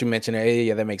 now that you mention it,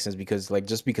 yeah, that makes sense, because like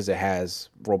just because it has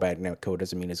rollback netcode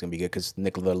doesn't mean it's gonna be good, because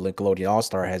Nickelodeon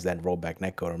All-Star has that rollback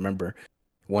netcode. Remember,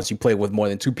 once you play with more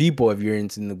than 2 people, if you're in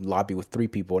the lobby with 3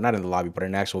 people, not in the lobby, but in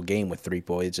an actual game with 3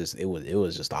 people, it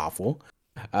was just awful.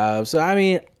 So I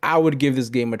mean, I would give this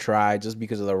game a try just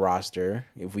because of the roster.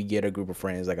 If we get a group of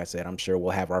friends, like I said, I'm sure we'll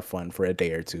have our fun for a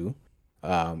day or two,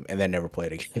 and then never play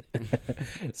it again.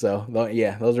 So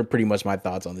yeah, those are pretty much my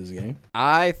thoughts on this game.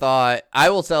 I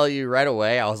will tell you right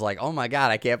away, I was like, oh my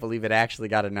God, I can't believe it actually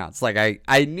got announced. Like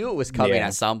I knew it was coming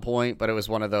at some point, but it was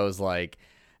one of those like,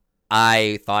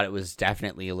 I thought it was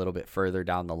definitely a little bit further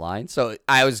down the line. So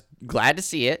I was glad to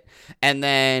see it. And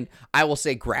then I will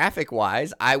say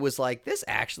graphic-wise, I was like, this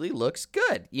actually looks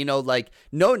good. Like,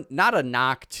 no, not a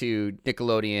knock to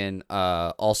Nickelodeon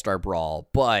All-Star Brawl,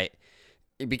 but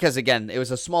because, again, it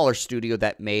was a smaller studio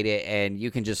that made it, and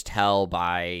you can just tell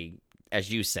by,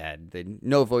 as you said, the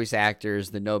no voice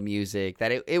actors, the no music,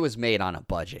 that it was made on a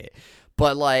budget.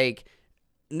 But, like,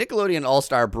 Nickelodeon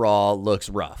All-Star Brawl looks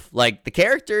rough. Like, the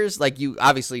characters, like, you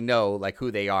obviously know, like,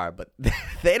 who they are, but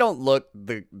they don't look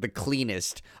the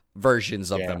cleanest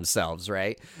versions of themselves,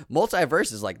 right?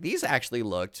 Multiverses, like, these actually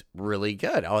looked really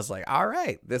good. I was like, all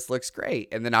right, this looks great.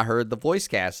 And then I heard the voice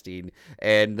casting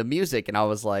and the music, and I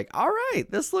was like, all right,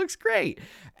 this looks great.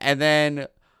 And then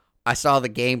I saw the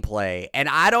gameplay, and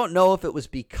I don't know if it was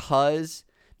because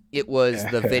it was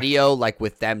the video, like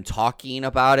with them talking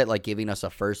about it, like giving us a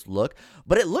first look,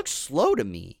 but it looked slow to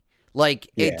me. Like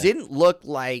it didn't look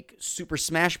like Super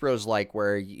Smash Bros. Like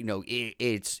where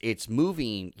it's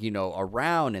moving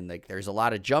around and like there's a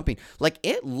lot of jumping. Like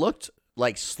it looked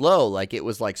like slow, like it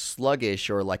was like sluggish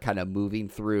or like kind of moving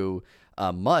through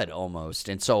mud almost.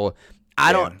 And so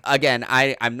I'm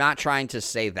not trying to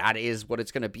say that is what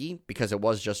it's going to be because it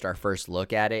was just our first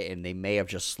look at it and they may have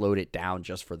just slowed it down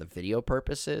just for the video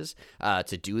purposes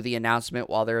to do the announcement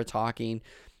while they were talking.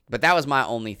 But that was my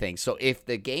only thing. So if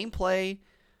the gameplay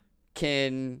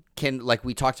can like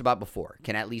we talked about before,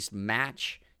 can at least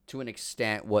match to an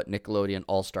extent what Nickelodeon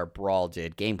All-Star Brawl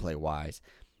did gameplay-wise,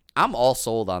 I'm all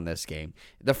sold on this game.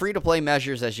 The free-to-play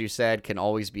measures, as you said, can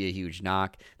always be a huge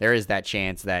knock. There is that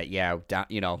chance that,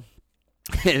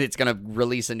 it's going to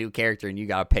release a new character and you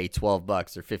got to pay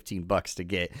 $12 or $15 to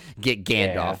get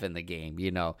Gandalf in the game.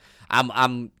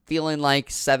 I'm feeling like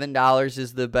 $7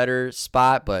 is the better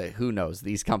spot, but who knows?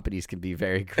 These companies can be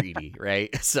very greedy,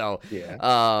 right? So,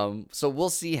 so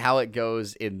we'll see how it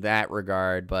goes in that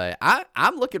regard, but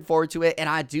I'm looking forward to it. And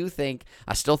I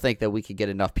still think that we could get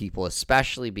enough people,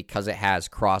 especially because it has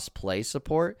cross-play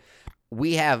support.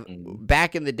 We have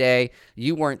back in the day,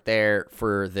 you weren't there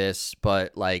for this,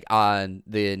 but like on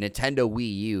the Nintendo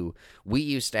Wii U, we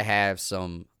used to have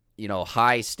some,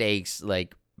 high stakes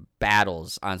like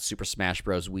battles on Super Smash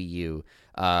Bros. Wii U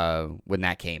when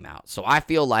that came out. So I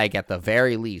feel like at the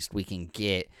very least we can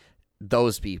get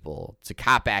those people to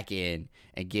cop back in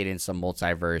and get in some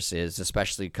multiverses,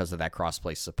 especially because of that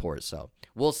crossplay support. So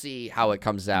we'll see how it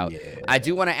comes out. Yeah. I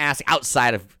do want to ask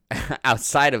outside of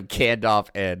Gandalf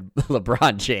and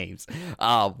LeBron James,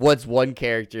 what's one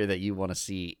character that you want to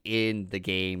see in the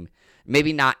game?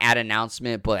 Maybe not at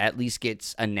announcement, but at least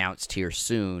gets announced here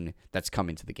soon that's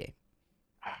coming to the game.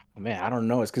 Man, I don't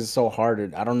know. It's because it's so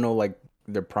hard. I don't know like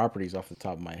their properties off the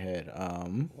top of my head.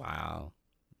 Wow.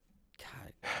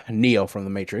 Neo from The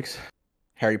Matrix,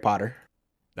 Harry Potter.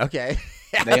 Okay.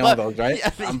 They own those, right? Yeah,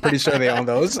 I'm pretty sure they own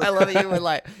those. I love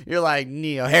it. You're like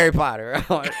Neo, Harry Potter.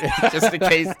 just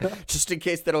in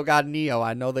case they don't got Neo,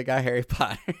 I know they got Harry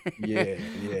Potter. yeah. I'm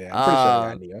pretty sure they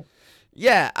got Neo.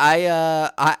 Yeah,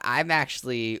 I'm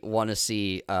actually want to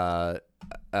see Smeagol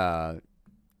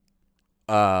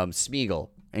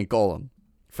and Golem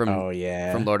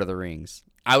from Lord of the Rings.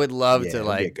 I would love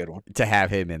to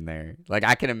have him in there. Like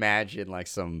I can imagine like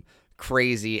some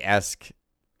crazy-esque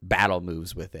battle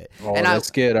moves with it. Oh, and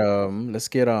let's get oh my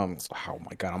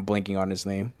god, I'm blanking on his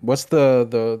name. What's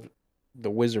the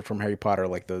wizard from Harry Potter,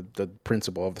 like the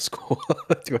principal of the school?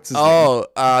 What's his name?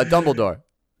 Dumbledore.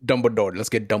 Dumbledore. Let's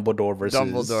get Dumbledore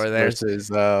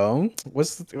versus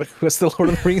what's the Lord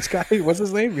of the Rings guy? What's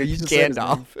his name? You just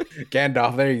Gandalf.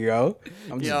 Gandalf. There you go.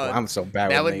 I'm so bad.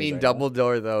 That would mean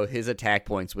Dumbledore though. His attack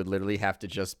points would literally have to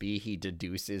just be he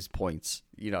deduces points.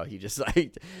 He just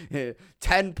like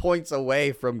 10 points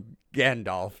away from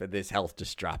Gandalf, and his health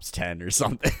just drops 10 or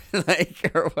something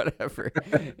or whatever.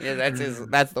 Yeah,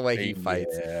 that's the way he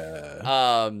fights.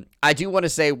 Yeah. I do want to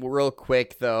say real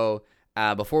quick though,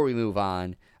 before we move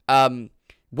on.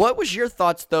 What was your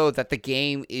thoughts, though, that the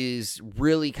game is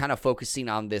really kind of focusing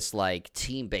on this, like,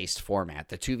 team-based format,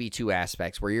 the 2v2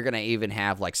 aspects, where you're going to even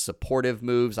have, like, supportive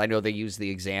moves? I know they use the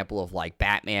example of, like,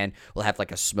 Batman will have,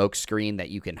 like, a smoke screen that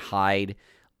you can hide,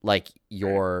 like,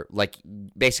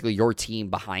 basically your team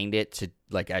behind it to,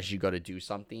 like, as you go to do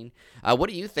something. What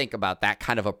do you think about that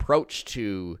kind of approach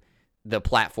to the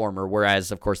platformer,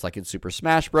 whereas of course like in Super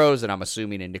Smash Bros. And I'm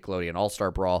assuming in Nickelodeon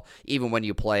All-Star Brawl, even when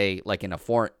you play like in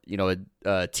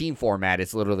a team format,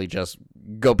 it's literally just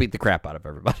go beat the crap out of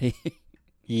everybody.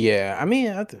 Yeah, I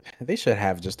mean they should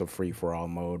have just a free-for-all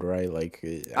mode, right? Like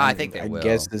I think they will. I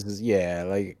guess this is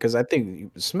like because I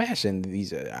think Smash and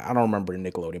these I don't remember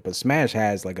Nickelodeon, but Smash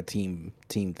has like a team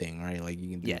thing, right? Like you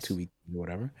can do 2v2 or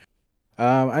whatever.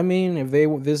 I mean, if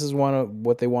this is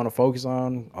what they want to focus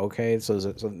on, okay. So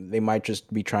they might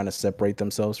just be trying to separate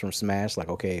themselves from Smash. Like,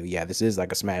 okay, yeah, this is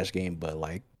like a Smash game, but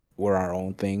like we're our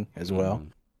own thing as well.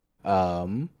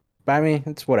 But I mean,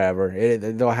 it's whatever.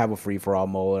 They'll have a free for all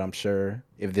mode, I'm sure.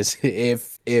 If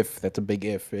that's a big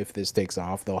if this takes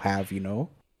off, they'll have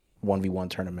 1v1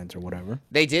 tournaments or whatever.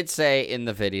 They did say in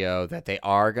the video that they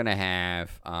are gonna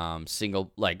have single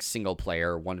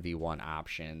player 1v1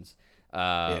 options.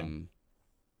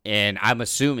 And I'm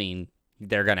assuming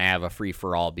they're gonna have a free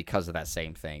for all because of that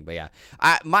same thing. But yeah,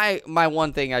 my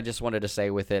one thing I just wanted to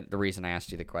say with it, the reason I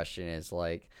asked you the question is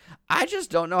like I just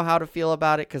don't know how to feel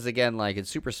about it because again, like in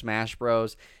Super Smash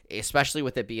Bros, especially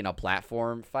with it being a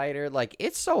platform fighter, like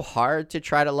it's so hard to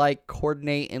try to like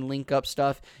coordinate and link up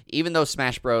stuff. Even though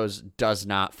Smash Bros does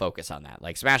not focus on that,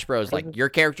 like Smash Bros, like your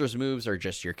character's moves are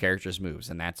just your character's moves,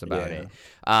 and that's about it.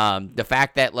 The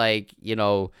fact that like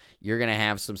you're going to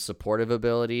have some supportive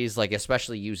abilities, like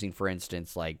especially using, for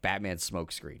instance, like Batman's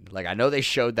smokescreen. Like I know they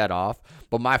showed that off,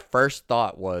 but my first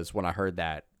thought was when I heard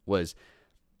that was,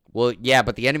 well, yeah,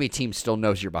 but the enemy team still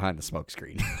knows you're behind the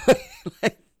smokescreen.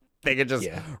 Like, they could just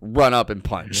run up and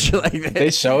punch. Like they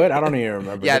show it? I don't even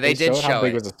remember. Yeah, they did show it. How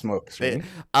big was the smokescreen?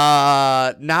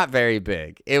 Not very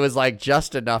big. It was like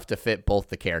just enough to fit both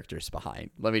the characters behind.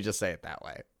 Let me just say it that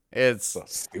way. It's so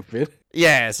stupid.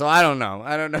 Yeah, so I don't know.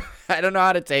 I don't know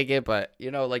how to take it, but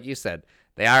like you said,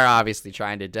 they are obviously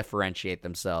trying to differentiate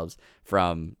themselves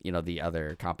from, the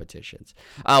other competitions.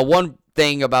 One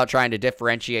thing about trying to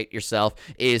differentiate yourself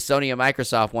is Sony and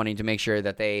Microsoft wanting to make sure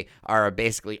that they are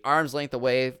basically arm's length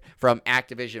away from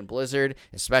Activision Blizzard,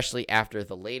 especially after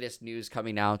the latest news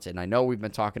coming out. And I know we've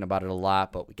been talking about it a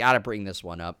lot, but we got to bring this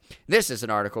one up. This is an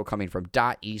article coming from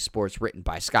 .esports written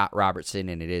by Scott Robertson,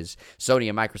 and it is Sony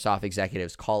and Microsoft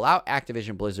executives call out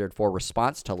Activision Blizzard for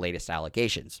response to latest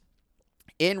allegations.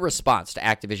 In response to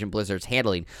Activision Blizzard's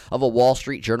handling of a Wall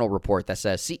Street Journal report that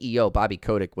says CEO Bobby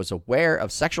Kotick was aware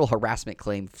of sexual harassment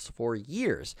claims for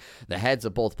years, the heads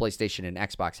of both PlayStation and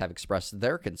Xbox have expressed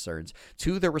their concerns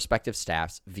to their respective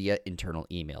staffs via internal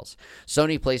emails.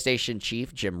 Sony PlayStation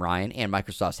chief Jim Ryan and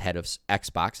Microsoft's head of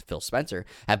Xbox, Phil Spencer,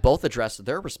 have both addressed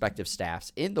their respective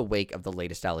staffs in the wake of the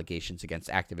latest allegations against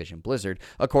Activision Blizzard,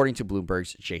 according to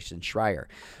Bloomberg's Jason Schreier.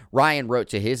 Ryan wrote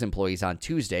to his employees on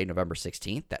Tuesday, November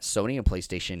 16th, that Sony and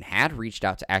PlayStation had reached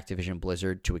out to Activision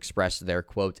Blizzard to express their,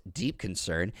 quote, deep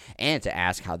concern and to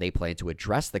ask how they plan to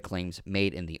address the claims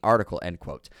made in the article, end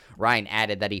quote. Ryan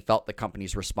added that he felt the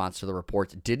company's response to the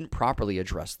report didn't properly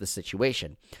address the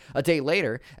situation. A day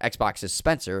later, Xbox's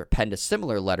Spencer penned a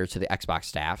similar letter to the Xbox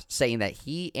staff saying that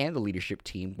he and the leadership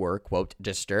team were, quote,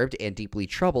 disturbed and deeply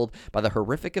troubled by the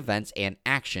horrific events and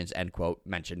actions, end quote,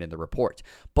 mentioned in the report.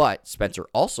 But Spencer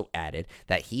also added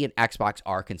that he and Xbox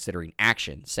are considering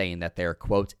action, saying that they're,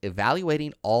 quote,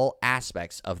 evaluating all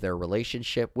aspects of their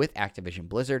relationship with Activision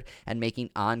Blizzard and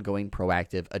making ongoing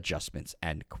proactive adjustments,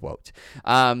 end quote.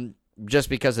 Just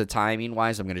because of timing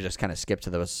wise, I'm going to just kind of skip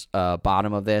to the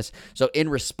bottom of this. So in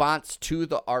response to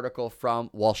the article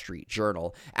from Wall Street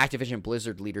Journal, Activision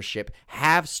Blizzard leadership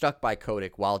have stuck by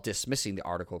Kotick while dismissing the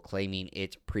article, claiming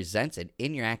it presents an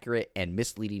inaccurate and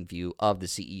misleading view of the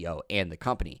CEO and the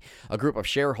company. A group of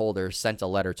shareholders sent a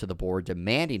letter to the board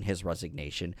demanding his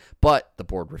resignation, but the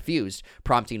board refused,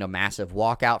 prompting a massive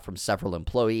walkout from several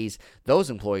employees. Those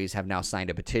employees have now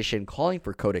signed a petition calling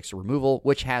for Kotick's removal,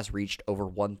 which has reached over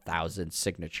 1,000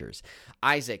 signatures.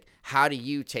 Isaac, how do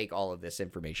you take all of this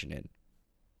information in?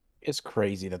 It's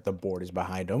crazy that the board is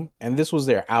behind them, and this was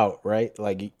their out, right?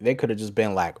 Like they could have just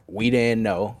been like, we didn't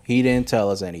know, he didn't tell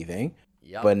us anything.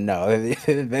 Yep. But no,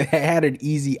 they had an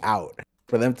easy out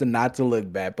for them to not to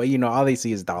look bad. But all they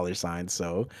see is dollar signs,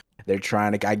 so they're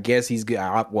trying to. I guess he's good.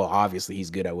 Well, obviously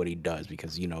he's good at what he does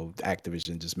because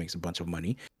Activision just makes a bunch of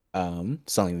money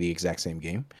selling the exact same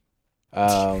game.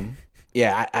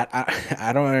 Yeah,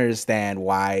 I don't understand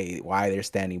why they're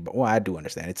standing. But I do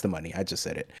understand. It's the money. I just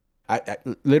said it. I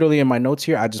literally in my notes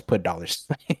here, I just put dollar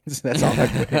signs. That's all I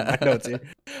put in my notes here.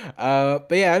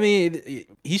 But yeah, I mean,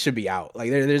 he should be out. Like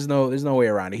there's no way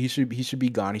around it. He should be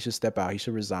gone. He should step out. He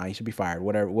should resign. He should be fired.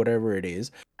 Whatever it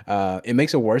is. It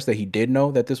makes it worse that he did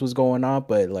know that this was going on.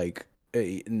 But like,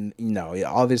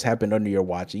 all this happened under your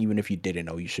watch. Even if you didn't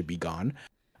know, you should be gone.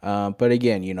 But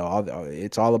again,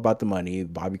 it's all about the money.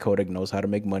 Bobby Kotick knows how to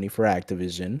make money for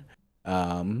Activision.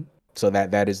 So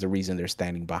that is the reason they're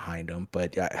standing behind him.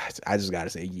 But I just gotta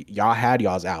say, y'all had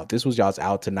y'all's out. This was y'all's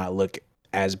out to not look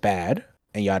as bad,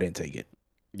 and y'all didn't take it.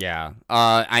 Yeah.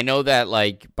 I know that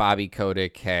like Bobby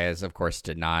Kotick has, of course,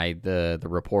 denied the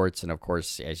reports. And of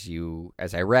course,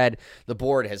 as I read, the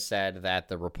board has said that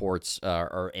the reports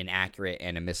are inaccurate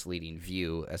and a misleading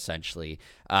view, essentially.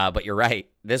 But you're right.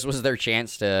 This was their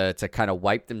chance to kind of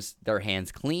wipe their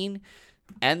hands clean,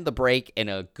 end the break in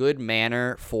a good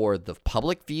manner for the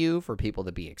public view, for people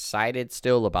to be excited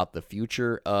still about the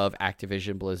future of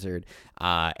Activision Blizzard,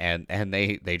 and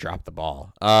they dropped the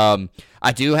ball.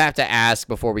 I do have to ask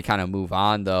before we kind of move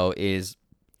on, though, is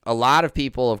a lot of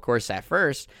people, of course, at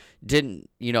first didn't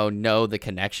know the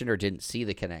connection or didn't see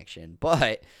the connection,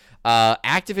 but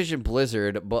Activision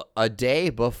Blizzard, but a day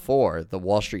before the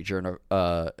Wall Street Journal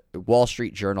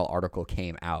article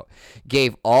came out,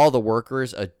 gave all the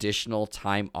workers additional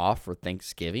time off for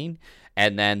Thanksgiving,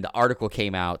 and then the article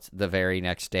came out the very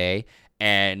next day,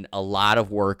 and a lot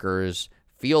of workers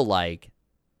feel like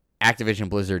Activision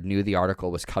Blizzard knew the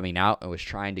article was coming out and was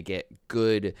trying to get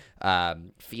good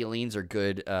feelings or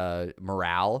good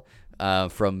morale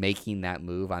from making that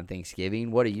move on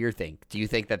Thanksgiving. What do you think? Do you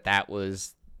think that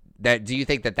was that? Do you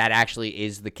think that actually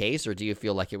is the case, or do you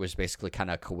feel like it was basically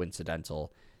kind of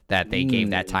coincidental that they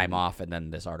gave that time off and then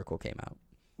this article came out?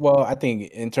 Well, I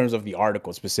think in terms of the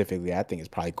article specifically, I think it's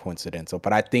probably coincidental.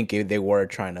 But I think they were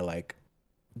trying to like,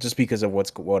 just because of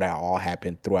what all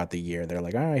happened throughout the year, they're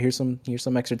like, all right, here's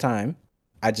some extra time.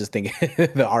 I just think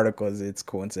the article it's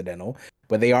coincidental,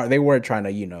 but they were trying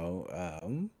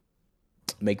to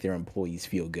make their employees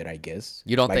feel good, I guess.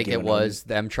 You don't think it was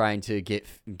them trying to get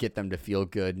them to feel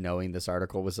good knowing this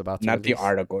article was about to not release? the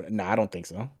article? No, I don't think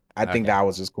so. I think that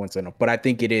was just coincidental, but I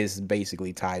think it is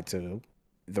basically tied to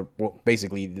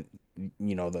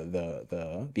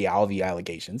all the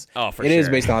allegations. Oh, for it sure. It is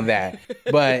based on that,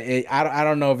 but I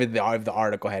don't know if the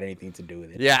article had anything to do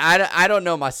with it. Yeah, I don't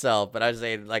know myself, but I was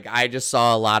saying, like, I just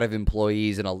saw a lot of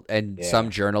employees and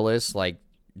some journalists like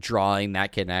drawing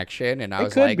that connection, and I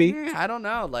was like, I don't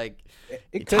know, like,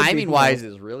 timing wise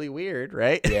is really weird,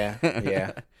 right?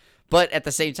 Yeah. But at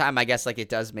the same time, I guess like it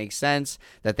does make sense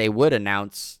that they would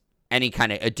announce any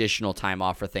kind of additional time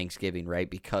off for Thanksgiving, right?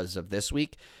 Because of this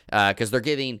week, because they're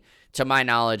giving, to my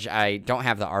knowledge, I don't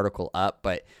have the article up,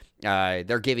 but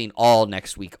they're giving all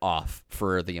next week off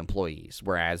for the employees,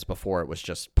 whereas before it was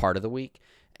just part of the week.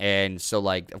 And so,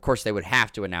 like, of course, they would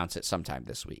have to announce it sometime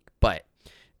this week, but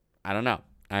I don't know.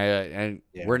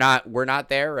 We're not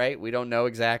there, right? We don't know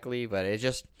exactly, but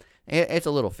it's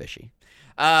a little fishy.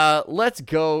 Let's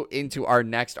go into our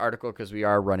next article because we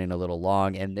are running a little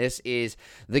long, and this is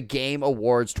the Game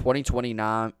Awards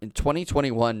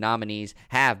 2021 nominees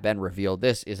have been revealed.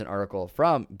 This is an article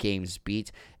from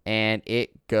GamesBeat, and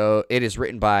it is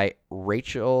written by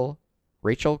Rachel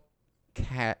Kazer.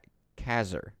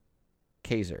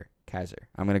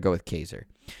 I'm going to go with Kazer.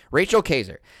 Rachel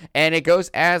Kazer. And it goes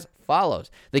as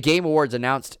follows. The Game Awards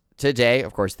announced today,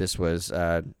 of course, this was,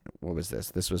 what was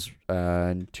this? This was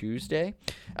Tuesday.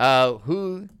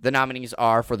 Who the nominees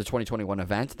are for the 2021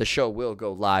 event. The show will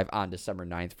go live on December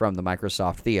 9th from the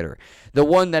Microsoft Theater. The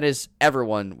one that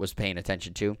everyone was paying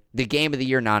attention to, the Game of the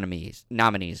Year nominees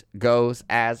goes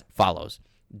as follows.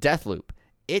 Deathloop,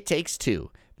 It Takes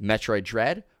Two, Metroid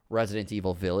Dread, Resident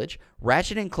Evil Village,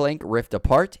 Ratchet & Clank Rift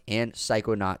Apart, and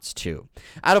Psychonauts 2.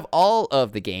 Out of all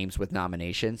of the games with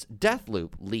nominations,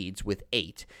 Deathloop leads with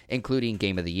 8, including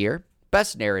Game of the Year,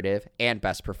 Best Narrative, and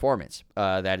Best Performance.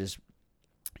 That is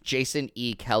Jason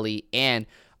E. Kelly and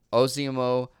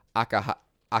Ozumo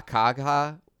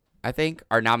Akagha, I think,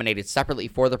 are nominated separately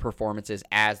for the performances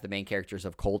as the main characters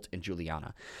of Colt and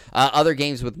Juliana. Other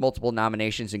games with multiple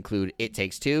nominations include It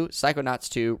Takes Two, Psychonauts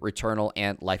 2, Returnal,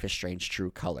 and Life is Strange True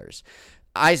Colors.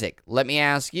 Isaac, let me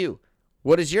ask you,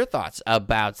 what is your thoughts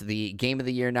about the Game of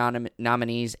the Year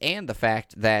nominees and the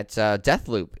fact that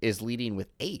Deathloop is leading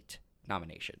with 8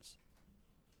 nominations?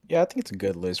 Yeah, I think it's a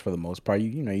good list for the most part.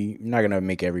 You're not gonna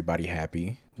make everybody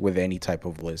happy with any type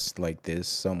of list like this.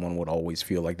 Someone would always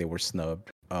feel like they were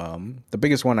snubbed. The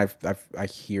biggest one I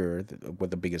hear with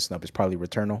the biggest snub is probably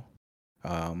Returnal.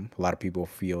 A lot of people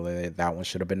feel that one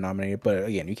should have been nominated, but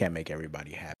again, you can't make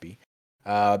everybody happy.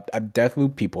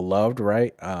 Deathloop people loved,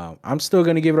 right? I'm still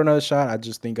gonna give it another shot. I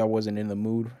just think I wasn't in the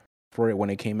mood for it when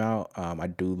it came out. I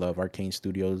do love Arcane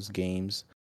Studios games,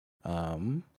 so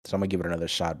I'm gonna give it another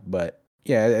shot. But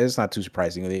yeah, it's not too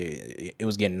surprising. It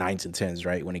was getting 9s and 10s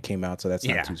right when it came out, so that's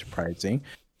not too surprising.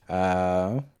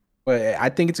 But I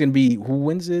think it's gonna be who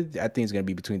wins it. I think it's gonna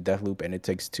be between Deathloop and It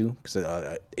Takes Two,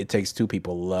 because It Takes Two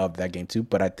people love that game too.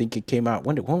 But I think it came out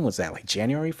when was that? Like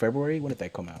January, February? When did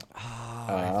that come out?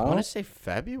 I want to say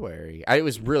February. It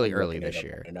was really early this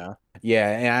year. Yeah,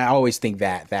 and I always think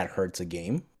that hurts a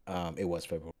game. It was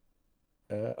February.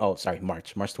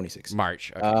 March 26th.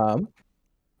 March. Okay.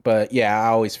 But yeah, I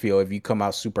always feel if you come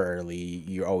out super early,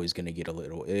 you're always going to get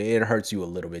it hurts you a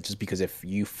little bit, just because if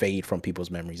you fade from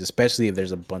people's memories, especially if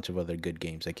there's a bunch of other good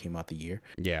games that came out the year.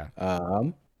 Yeah.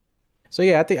 So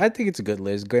yeah, I think it's a good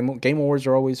list. Game Awards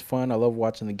are always fun. I love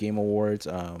watching the Game Awards.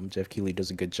 Jeff Keighley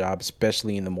does a good job,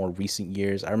 especially in the more recent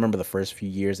years. I remember the first few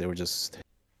years, they were just,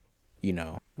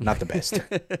 not the best.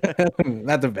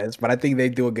 Not the best, but I think they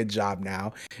do a good job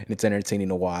now, and it's entertaining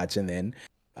to watch. And then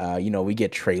we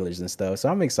get trailers and stuff, so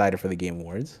I'm excited for the Game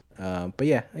Awards. But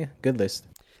yeah, good list.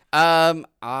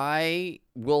 I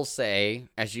will say,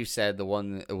 as you said, the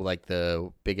one like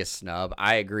the biggest snub.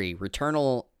 I agree.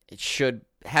 Returnal should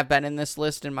have been in this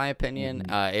list, in my opinion.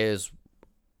 Is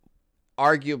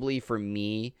arguably for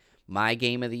me my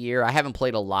game of the year. I haven't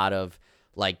played a lot of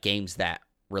like games that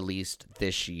released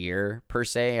this year per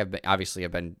se.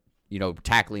 I've been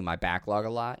tackling my backlog a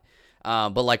lot.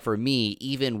 But like for me,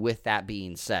 even with that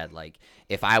being said, like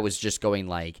if I was just going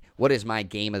like, what is my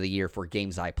game of the year for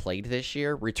games I played this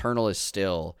year? Returnal is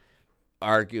still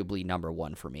arguably number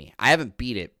one for me. I haven't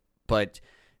beat it, but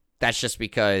that's just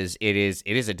because it is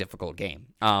a difficult game.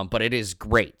 But it is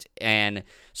great. And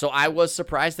so I was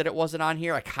surprised that it wasn't on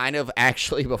here. I kind of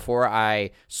actually, before I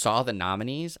saw the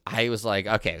nominees, I was like,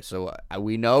 okay, so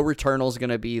we know Returnal's going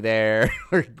to be there.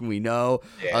 We know.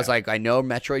 Yeah. I was like, I know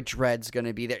Metroid Dread's going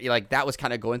to be there. Like that was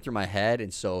kind of going through my head.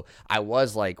 And so I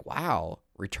was like, wow,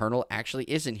 Returnal actually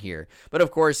isn't here. But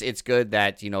of course, it's good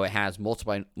that, it has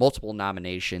multiple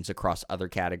nominations across other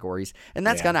categories. And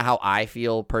that's kind of how I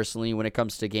feel personally when it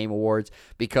comes to Game Awards,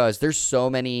 because there's so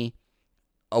many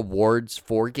awards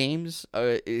for games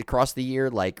across the year.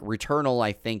 Like Returnal,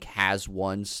 I think, has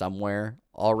one somewhere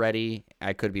already.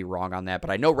 I could be wrong on that,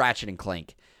 but I know Ratchet and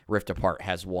Clank Rift Apart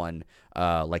has won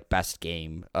like best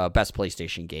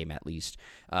PlayStation game, at least,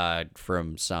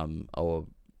 from some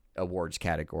awards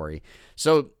category.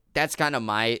 So that's kind of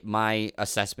my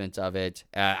assessment of it.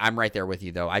 I'm right there with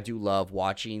you, though. I do love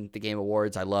watching the Game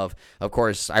Awards. Of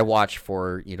course, I watch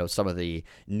for some of the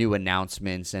new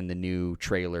announcements and the new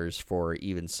trailers for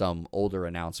even some older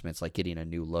announcements, like getting a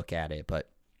new look at it. But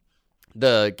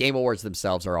the Game Awards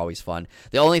themselves are always fun.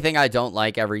 The only thing I don't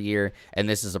like every year, and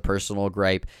this is a personal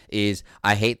gripe, is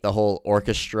I hate the whole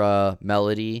orchestra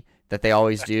melody that they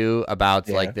always do about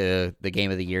like the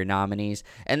Game of the Year nominees.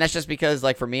 And that's just because,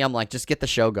 like, for me, I'm like, just get the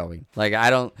show going. Like, I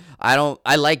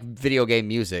like video game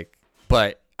music,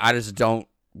 but I just don't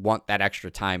want that extra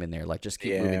time in there. Like, just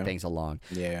keep moving things along.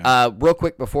 Real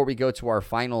quick, before we go to our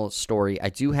final story, I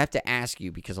do have to ask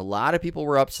you, because a lot of people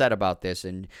were upset about this,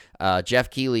 and Jeff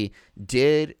Keighley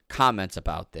did comment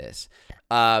about this.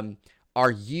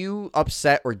 Are you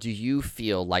upset, or do you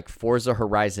feel like Forza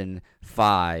Horizon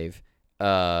 5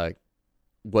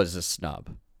 was a snub?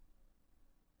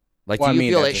 Like, do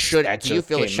you feel it should have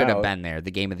been there, the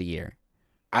game of the year?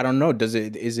 I don't know.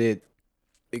 Is it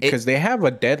because they have a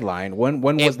deadline? When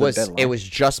was the deadline? It was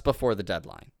just before the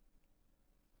deadline.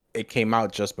 It came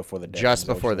out just before the deadline. Just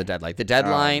before the deadline. The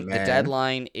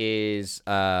deadline is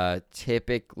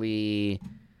typically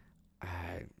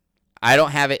I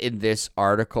don't have it in this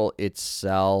article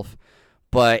itself,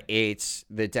 but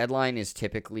the deadline is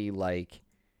typically like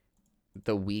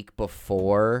the week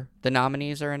before the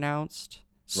nominees are announced.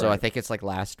 So right. I think it's like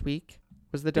last week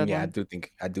was the deadline. Yeah, I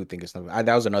do think it's not.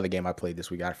 That was another game I played this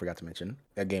week. I forgot to mention.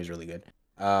 That game's really good.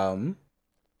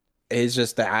 It's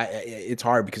just that it's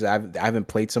hard because I haven't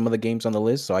played some of the games on the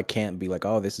list, so I can't be like,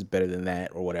 oh, this is better than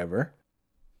that or whatever.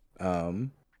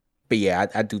 But yeah,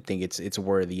 I do think it's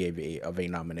worthy of a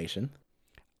nomination.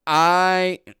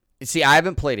 I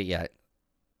haven't played it yet.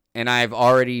 And I've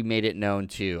already made it known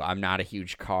too. I'm not a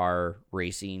huge car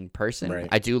racing person. Right.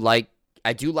 I do like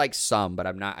some, but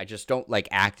I just don't like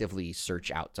actively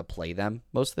search out to play them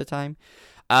most of the time.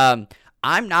 I'm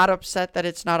not upset that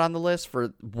it's not on the list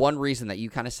for one reason that you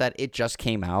kind of said. It just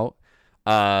came out.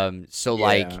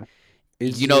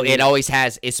 It always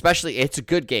has, especially, it's a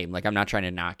good game. Like, I'm not trying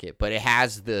to knock it, but it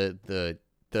has the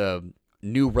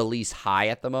new release high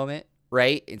at the moment,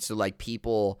 right? And so like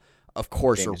people, of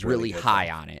course, are really high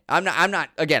on it. I'm not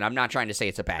trying to say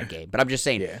it's a bad game, but I'm just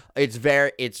saying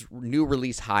it's new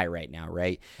release high right now,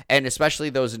 right? And especially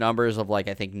those numbers of like,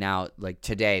 I think now, like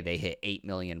today they hit 8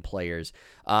 million players.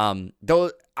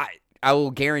 Though I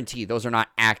will guarantee those are not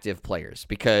active players,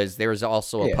 because there was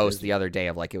also a post the other day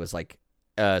of like, it was like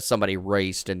somebody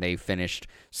raced and they finished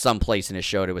someplace and it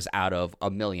showed it was out of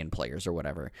 1 million players or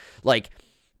whatever. Like,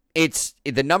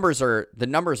 the numbers are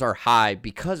high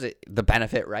because the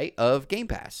benefit, right, of Game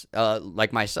Pass.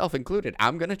 Like myself included,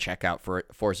 I'm gonna check out for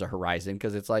Forza Horizon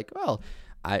because it's like, well,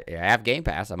 I have Game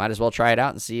Pass, I might as well try it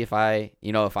out and see if I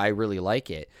really like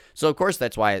it. So of course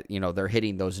that's why they're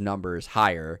hitting those numbers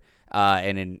higher.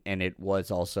 And it was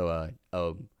also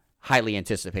a highly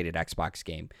anticipated Xbox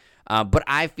game. But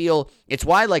I feel it's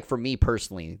why, like, for me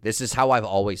personally, this is how I've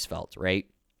always felt, right?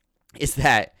 Is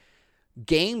that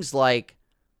games like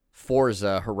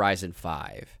Forza Horizon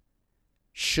 5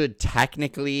 should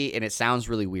technically, and it sounds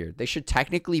really weird, they should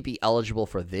technically be eligible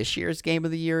for this year's Game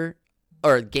of the Year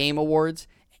or Game Awards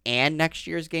and next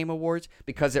year's Game Awards,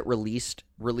 because it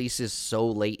releases so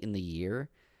late in the year,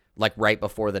 like right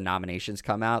before the nominations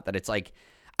come out, that it's like,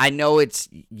 I know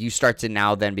you start to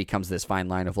now then becomes this fine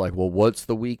line of like, well, what's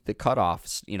the week that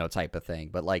cutoffs, type of thing.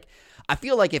 But like, I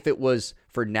feel like if it was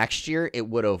for next year, it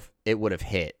would have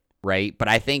hit. Right. But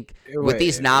I think with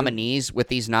these nominees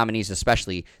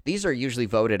especially, these are usually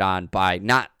voted on by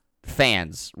not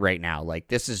fans right now. Like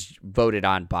this is voted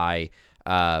on by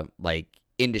like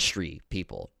industry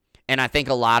people. And I think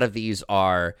a lot of these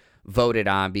are voted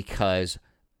on because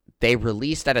they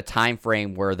released at a time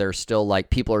frame where they're still like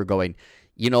people are going,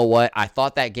 you know what? I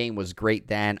thought that game was great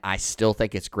then. I still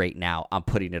think it's great now. I'm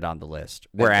putting it on the list.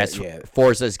 Whereas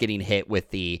Forza is getting hit with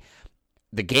the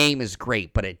game is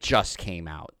great, but it just came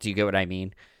out. Do you get what I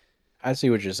mean? I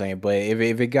see what you're saying, but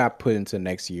if it got put into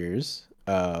next year's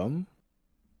list,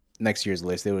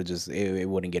 it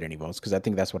wouldn't get any votes because I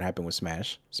think that's what happened with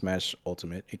Smash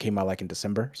Ultimate. It came out like in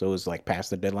December, so it was like past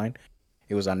the deadline.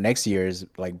 It was on next year's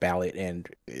like ballot, and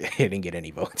it didn't get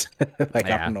any votes. I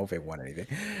don't know if it won anything.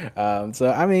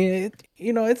 So I mean,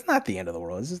 it's not the end of the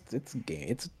world. It's a game.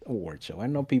 It's an award show. I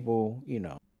know people,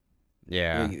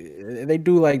 Yeah, they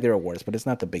do like their awards, but it's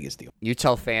not the biggest deal. You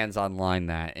tell fans online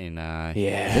that, and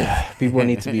people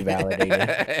need to be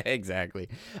validated. Exactly.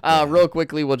 Real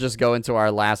quickly, we'll just go into our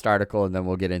last article, and then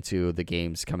we'll get into the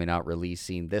games coming out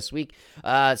releasing this week.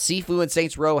 Sifu and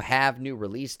Saints Row have new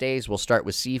release days. We'll start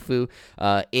with Sifu.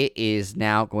 It is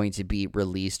now going to be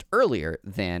released earlier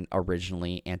than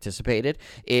originally anticipated.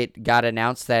 It got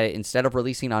announced that instead of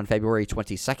releasing on February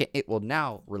 22nd, it will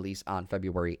now release on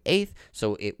February 8th.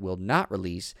 So it will not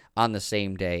release on the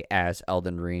same day as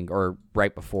Elden Ring, or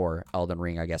right before Elden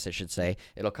Ring, I guess I should say.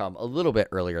 It'll come a little bit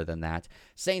earlier than that.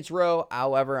 Saints Row,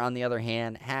 however, on the other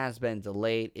hand, has been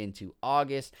delayed into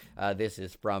August. This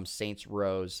is from Saints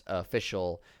Row's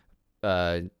official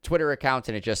Twitter account,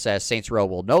 and it just says Saints Row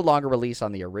will no longer release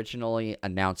on the originally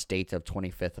announced date of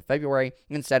 25th of February.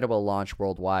 Instead, it will launch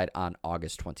worldwide on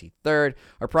August 23rd.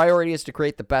 Our priority is to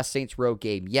create the best Saints Row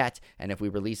game yet, and if we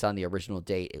release on the original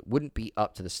date, it wouldn't be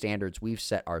up to the standards we've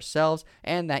set ourselves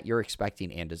and that you're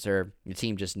expecting and deserve. The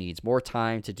team just needs more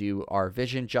time to do our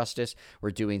vision justice. We're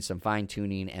doing some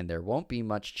fine-tuning, and there won't be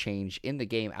much change in the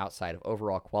game outside of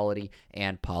overall quality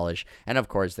and polish. And of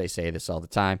course, they say this all the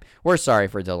time. We're sorry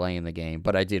for delaying the game,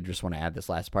 but I did just want to add this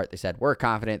last part. They said, we're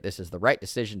confident this is the right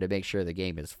decision to make sure the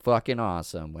game is fucking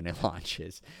awesome when it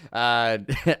launches.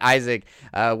 Isaac,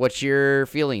 what's your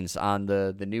feelings on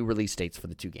the new release dates for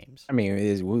the two games? I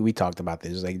mean, we talked about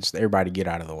this. Like, just everybody get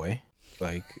out of the way.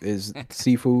 Like, is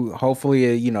Sifu, hopefully,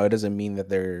 it doesn't mean that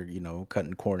they're,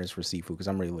 cutting corners for Sifu, because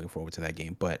I'm really looking forward to that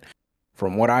game. But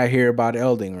from what I hear about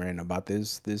Elden Ring, about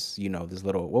this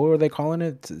little, what were they calling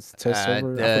it? Test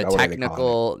server? The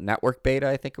technical network beta,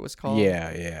 I think it was called.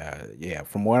 Yeah.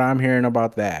 From what I'm hearing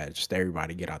about that, just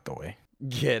everybody get out the way.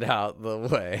 Get out the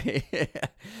way.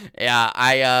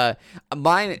 Yeah,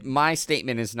 my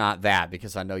statement is not that,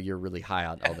 because I know you're really high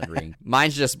on Elden Ring.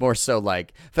 Mine's just more so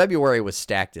like February was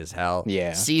stacked as hell.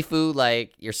 Yeah. Sifu,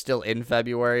 like, you're still in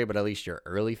February, but at least you're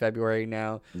early February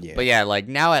now. Yeah. But yeah, like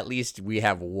now at least we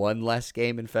have one less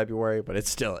game in February, but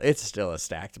it's still a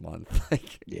stacked month.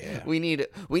 Like, yeah. We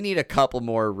need a couple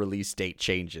more release date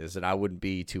changes, and I wouldn't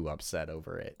be too upset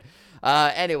over it.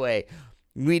 Anyway,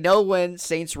 we know when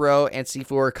Saints Row and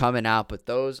Sifu are coming out, but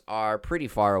those are pretty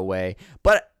far away.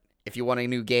 But if you want a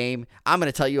new game, I'm going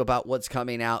to tell you about what's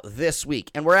coming out this week.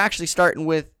 And we're actually starting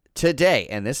with today,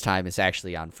 and this time it's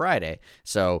actually on Friday,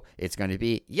 so it's going to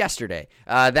be yesterday.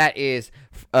 That is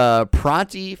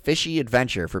Pronti Fishy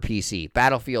Adventure for PC,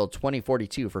 Battlefield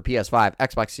 2042 for PS5,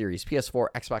 Xbox Series, PS4,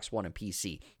 Xbox One, and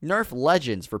PC, Nerf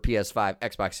Legends for PS5,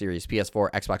 Xbox Series,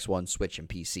 PS4, Xbox One, Switch, and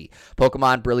PC,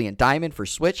 Pokemon Brilliant Diamond for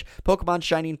Switch, Pokemon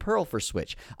Shining Pearl for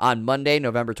Switch. On Monday,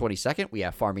 November 22nd, we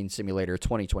have Farming Simulator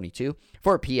 2022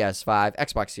 for PS5,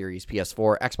 Xbox Series,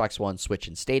 PS4, Xbox One, Switch,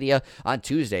 and Stadia. On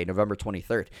Tuesday, November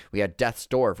 23rd, we had Death's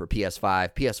Door for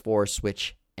PS5, PS4,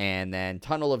 Switch, and then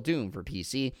Tunnel of Doom for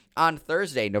PC. On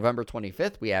Thursday, November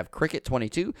 25th, we have Cricket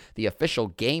 22, the official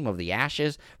Game of the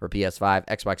Ashes for PS5,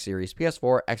 Xbox Series,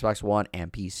 PS4, Xbox One,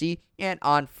 and PC. And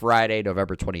on Friday,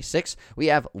 November 26th, we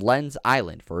have Lens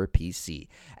Island for PC.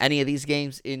 Any of these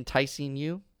games enticing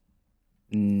you?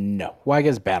 No. Well, I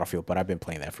guess Battlefield, but I've been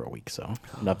playing that for a week, so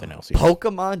nothing else here.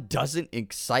 Pokemon doesn't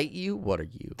excite you? What are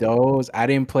you? Those, I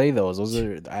didn't play those. Those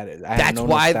are, that's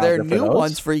why they're new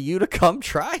ones for you to come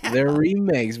try out. They're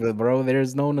remakes, but bro,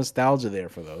 there's no nostalgia there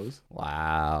for those.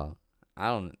 Wow.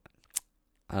 I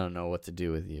don't know what to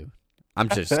do with you. I'm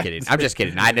just kidding.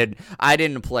 I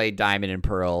didn't play Diamond and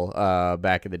Pearl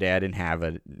back in the day. I didn't have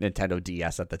a Nintendo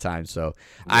DS at the time, so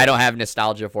yeah. I don't have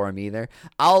nostalgia for them either.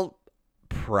 I'll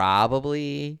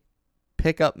probably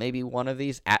pick up maybe one of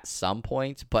these at some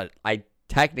point, but I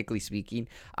technically speaking,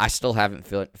 I still haven't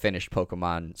finished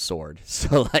Pokemon Sword.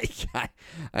 So, like, I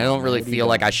don't really feel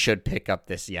like I should pick up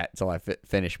this yet until I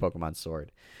finish Pokemon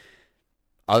Sword.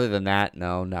 Other than that,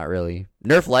 no, not really.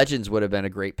 Nerf Legends would have been a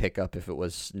great pickup if it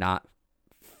was not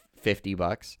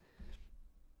 $50.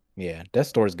 Yeah, Death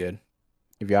Store is good.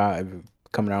 If y'all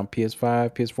coming out on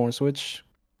PS5, PS4, and Switch,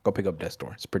 go pick up Death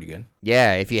Store. It's pretty good.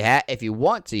 Yeah, if you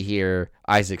want to hear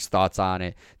Isaac's thoughts on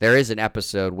it, there is an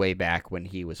episode way back when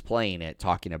he was playing it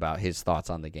talking about his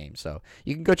thoughts on the game. So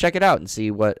you can go check it out and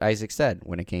see what Isaac said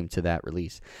when it came to that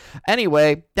release.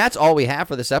 Anyway, that's all we have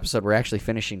for this episode. We're actually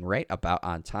finishing right about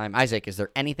on time. Isaac, is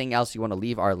there anything else you want to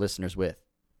leave our listeners with?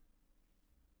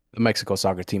 The Mexico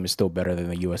soccer team is still better than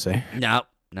the USA. No.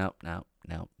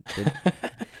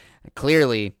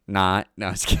 Clearly not. No,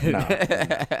 I was kidding. No,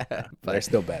 but they're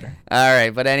still better. All right.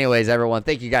 But anyways, everyone,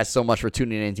 thank you guys so much for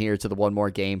tuning in here to the One More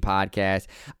Game podcast.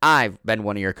 I've been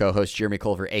one of your co-hosts, Jeremy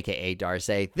Culver, a.k.a.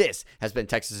 Darce. This has been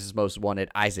Texas's Most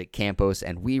Wanted, Isaac Campos,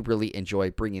 and we really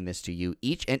enjoy bringing this to you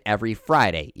each and every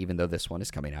Friday, even though this one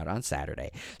is coming out on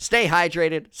Saturday. Stay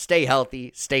hydrated, stay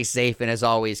healthy, stay safe, and as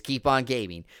always, keep on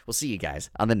gaming. We'll see you guys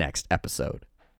on the next episode.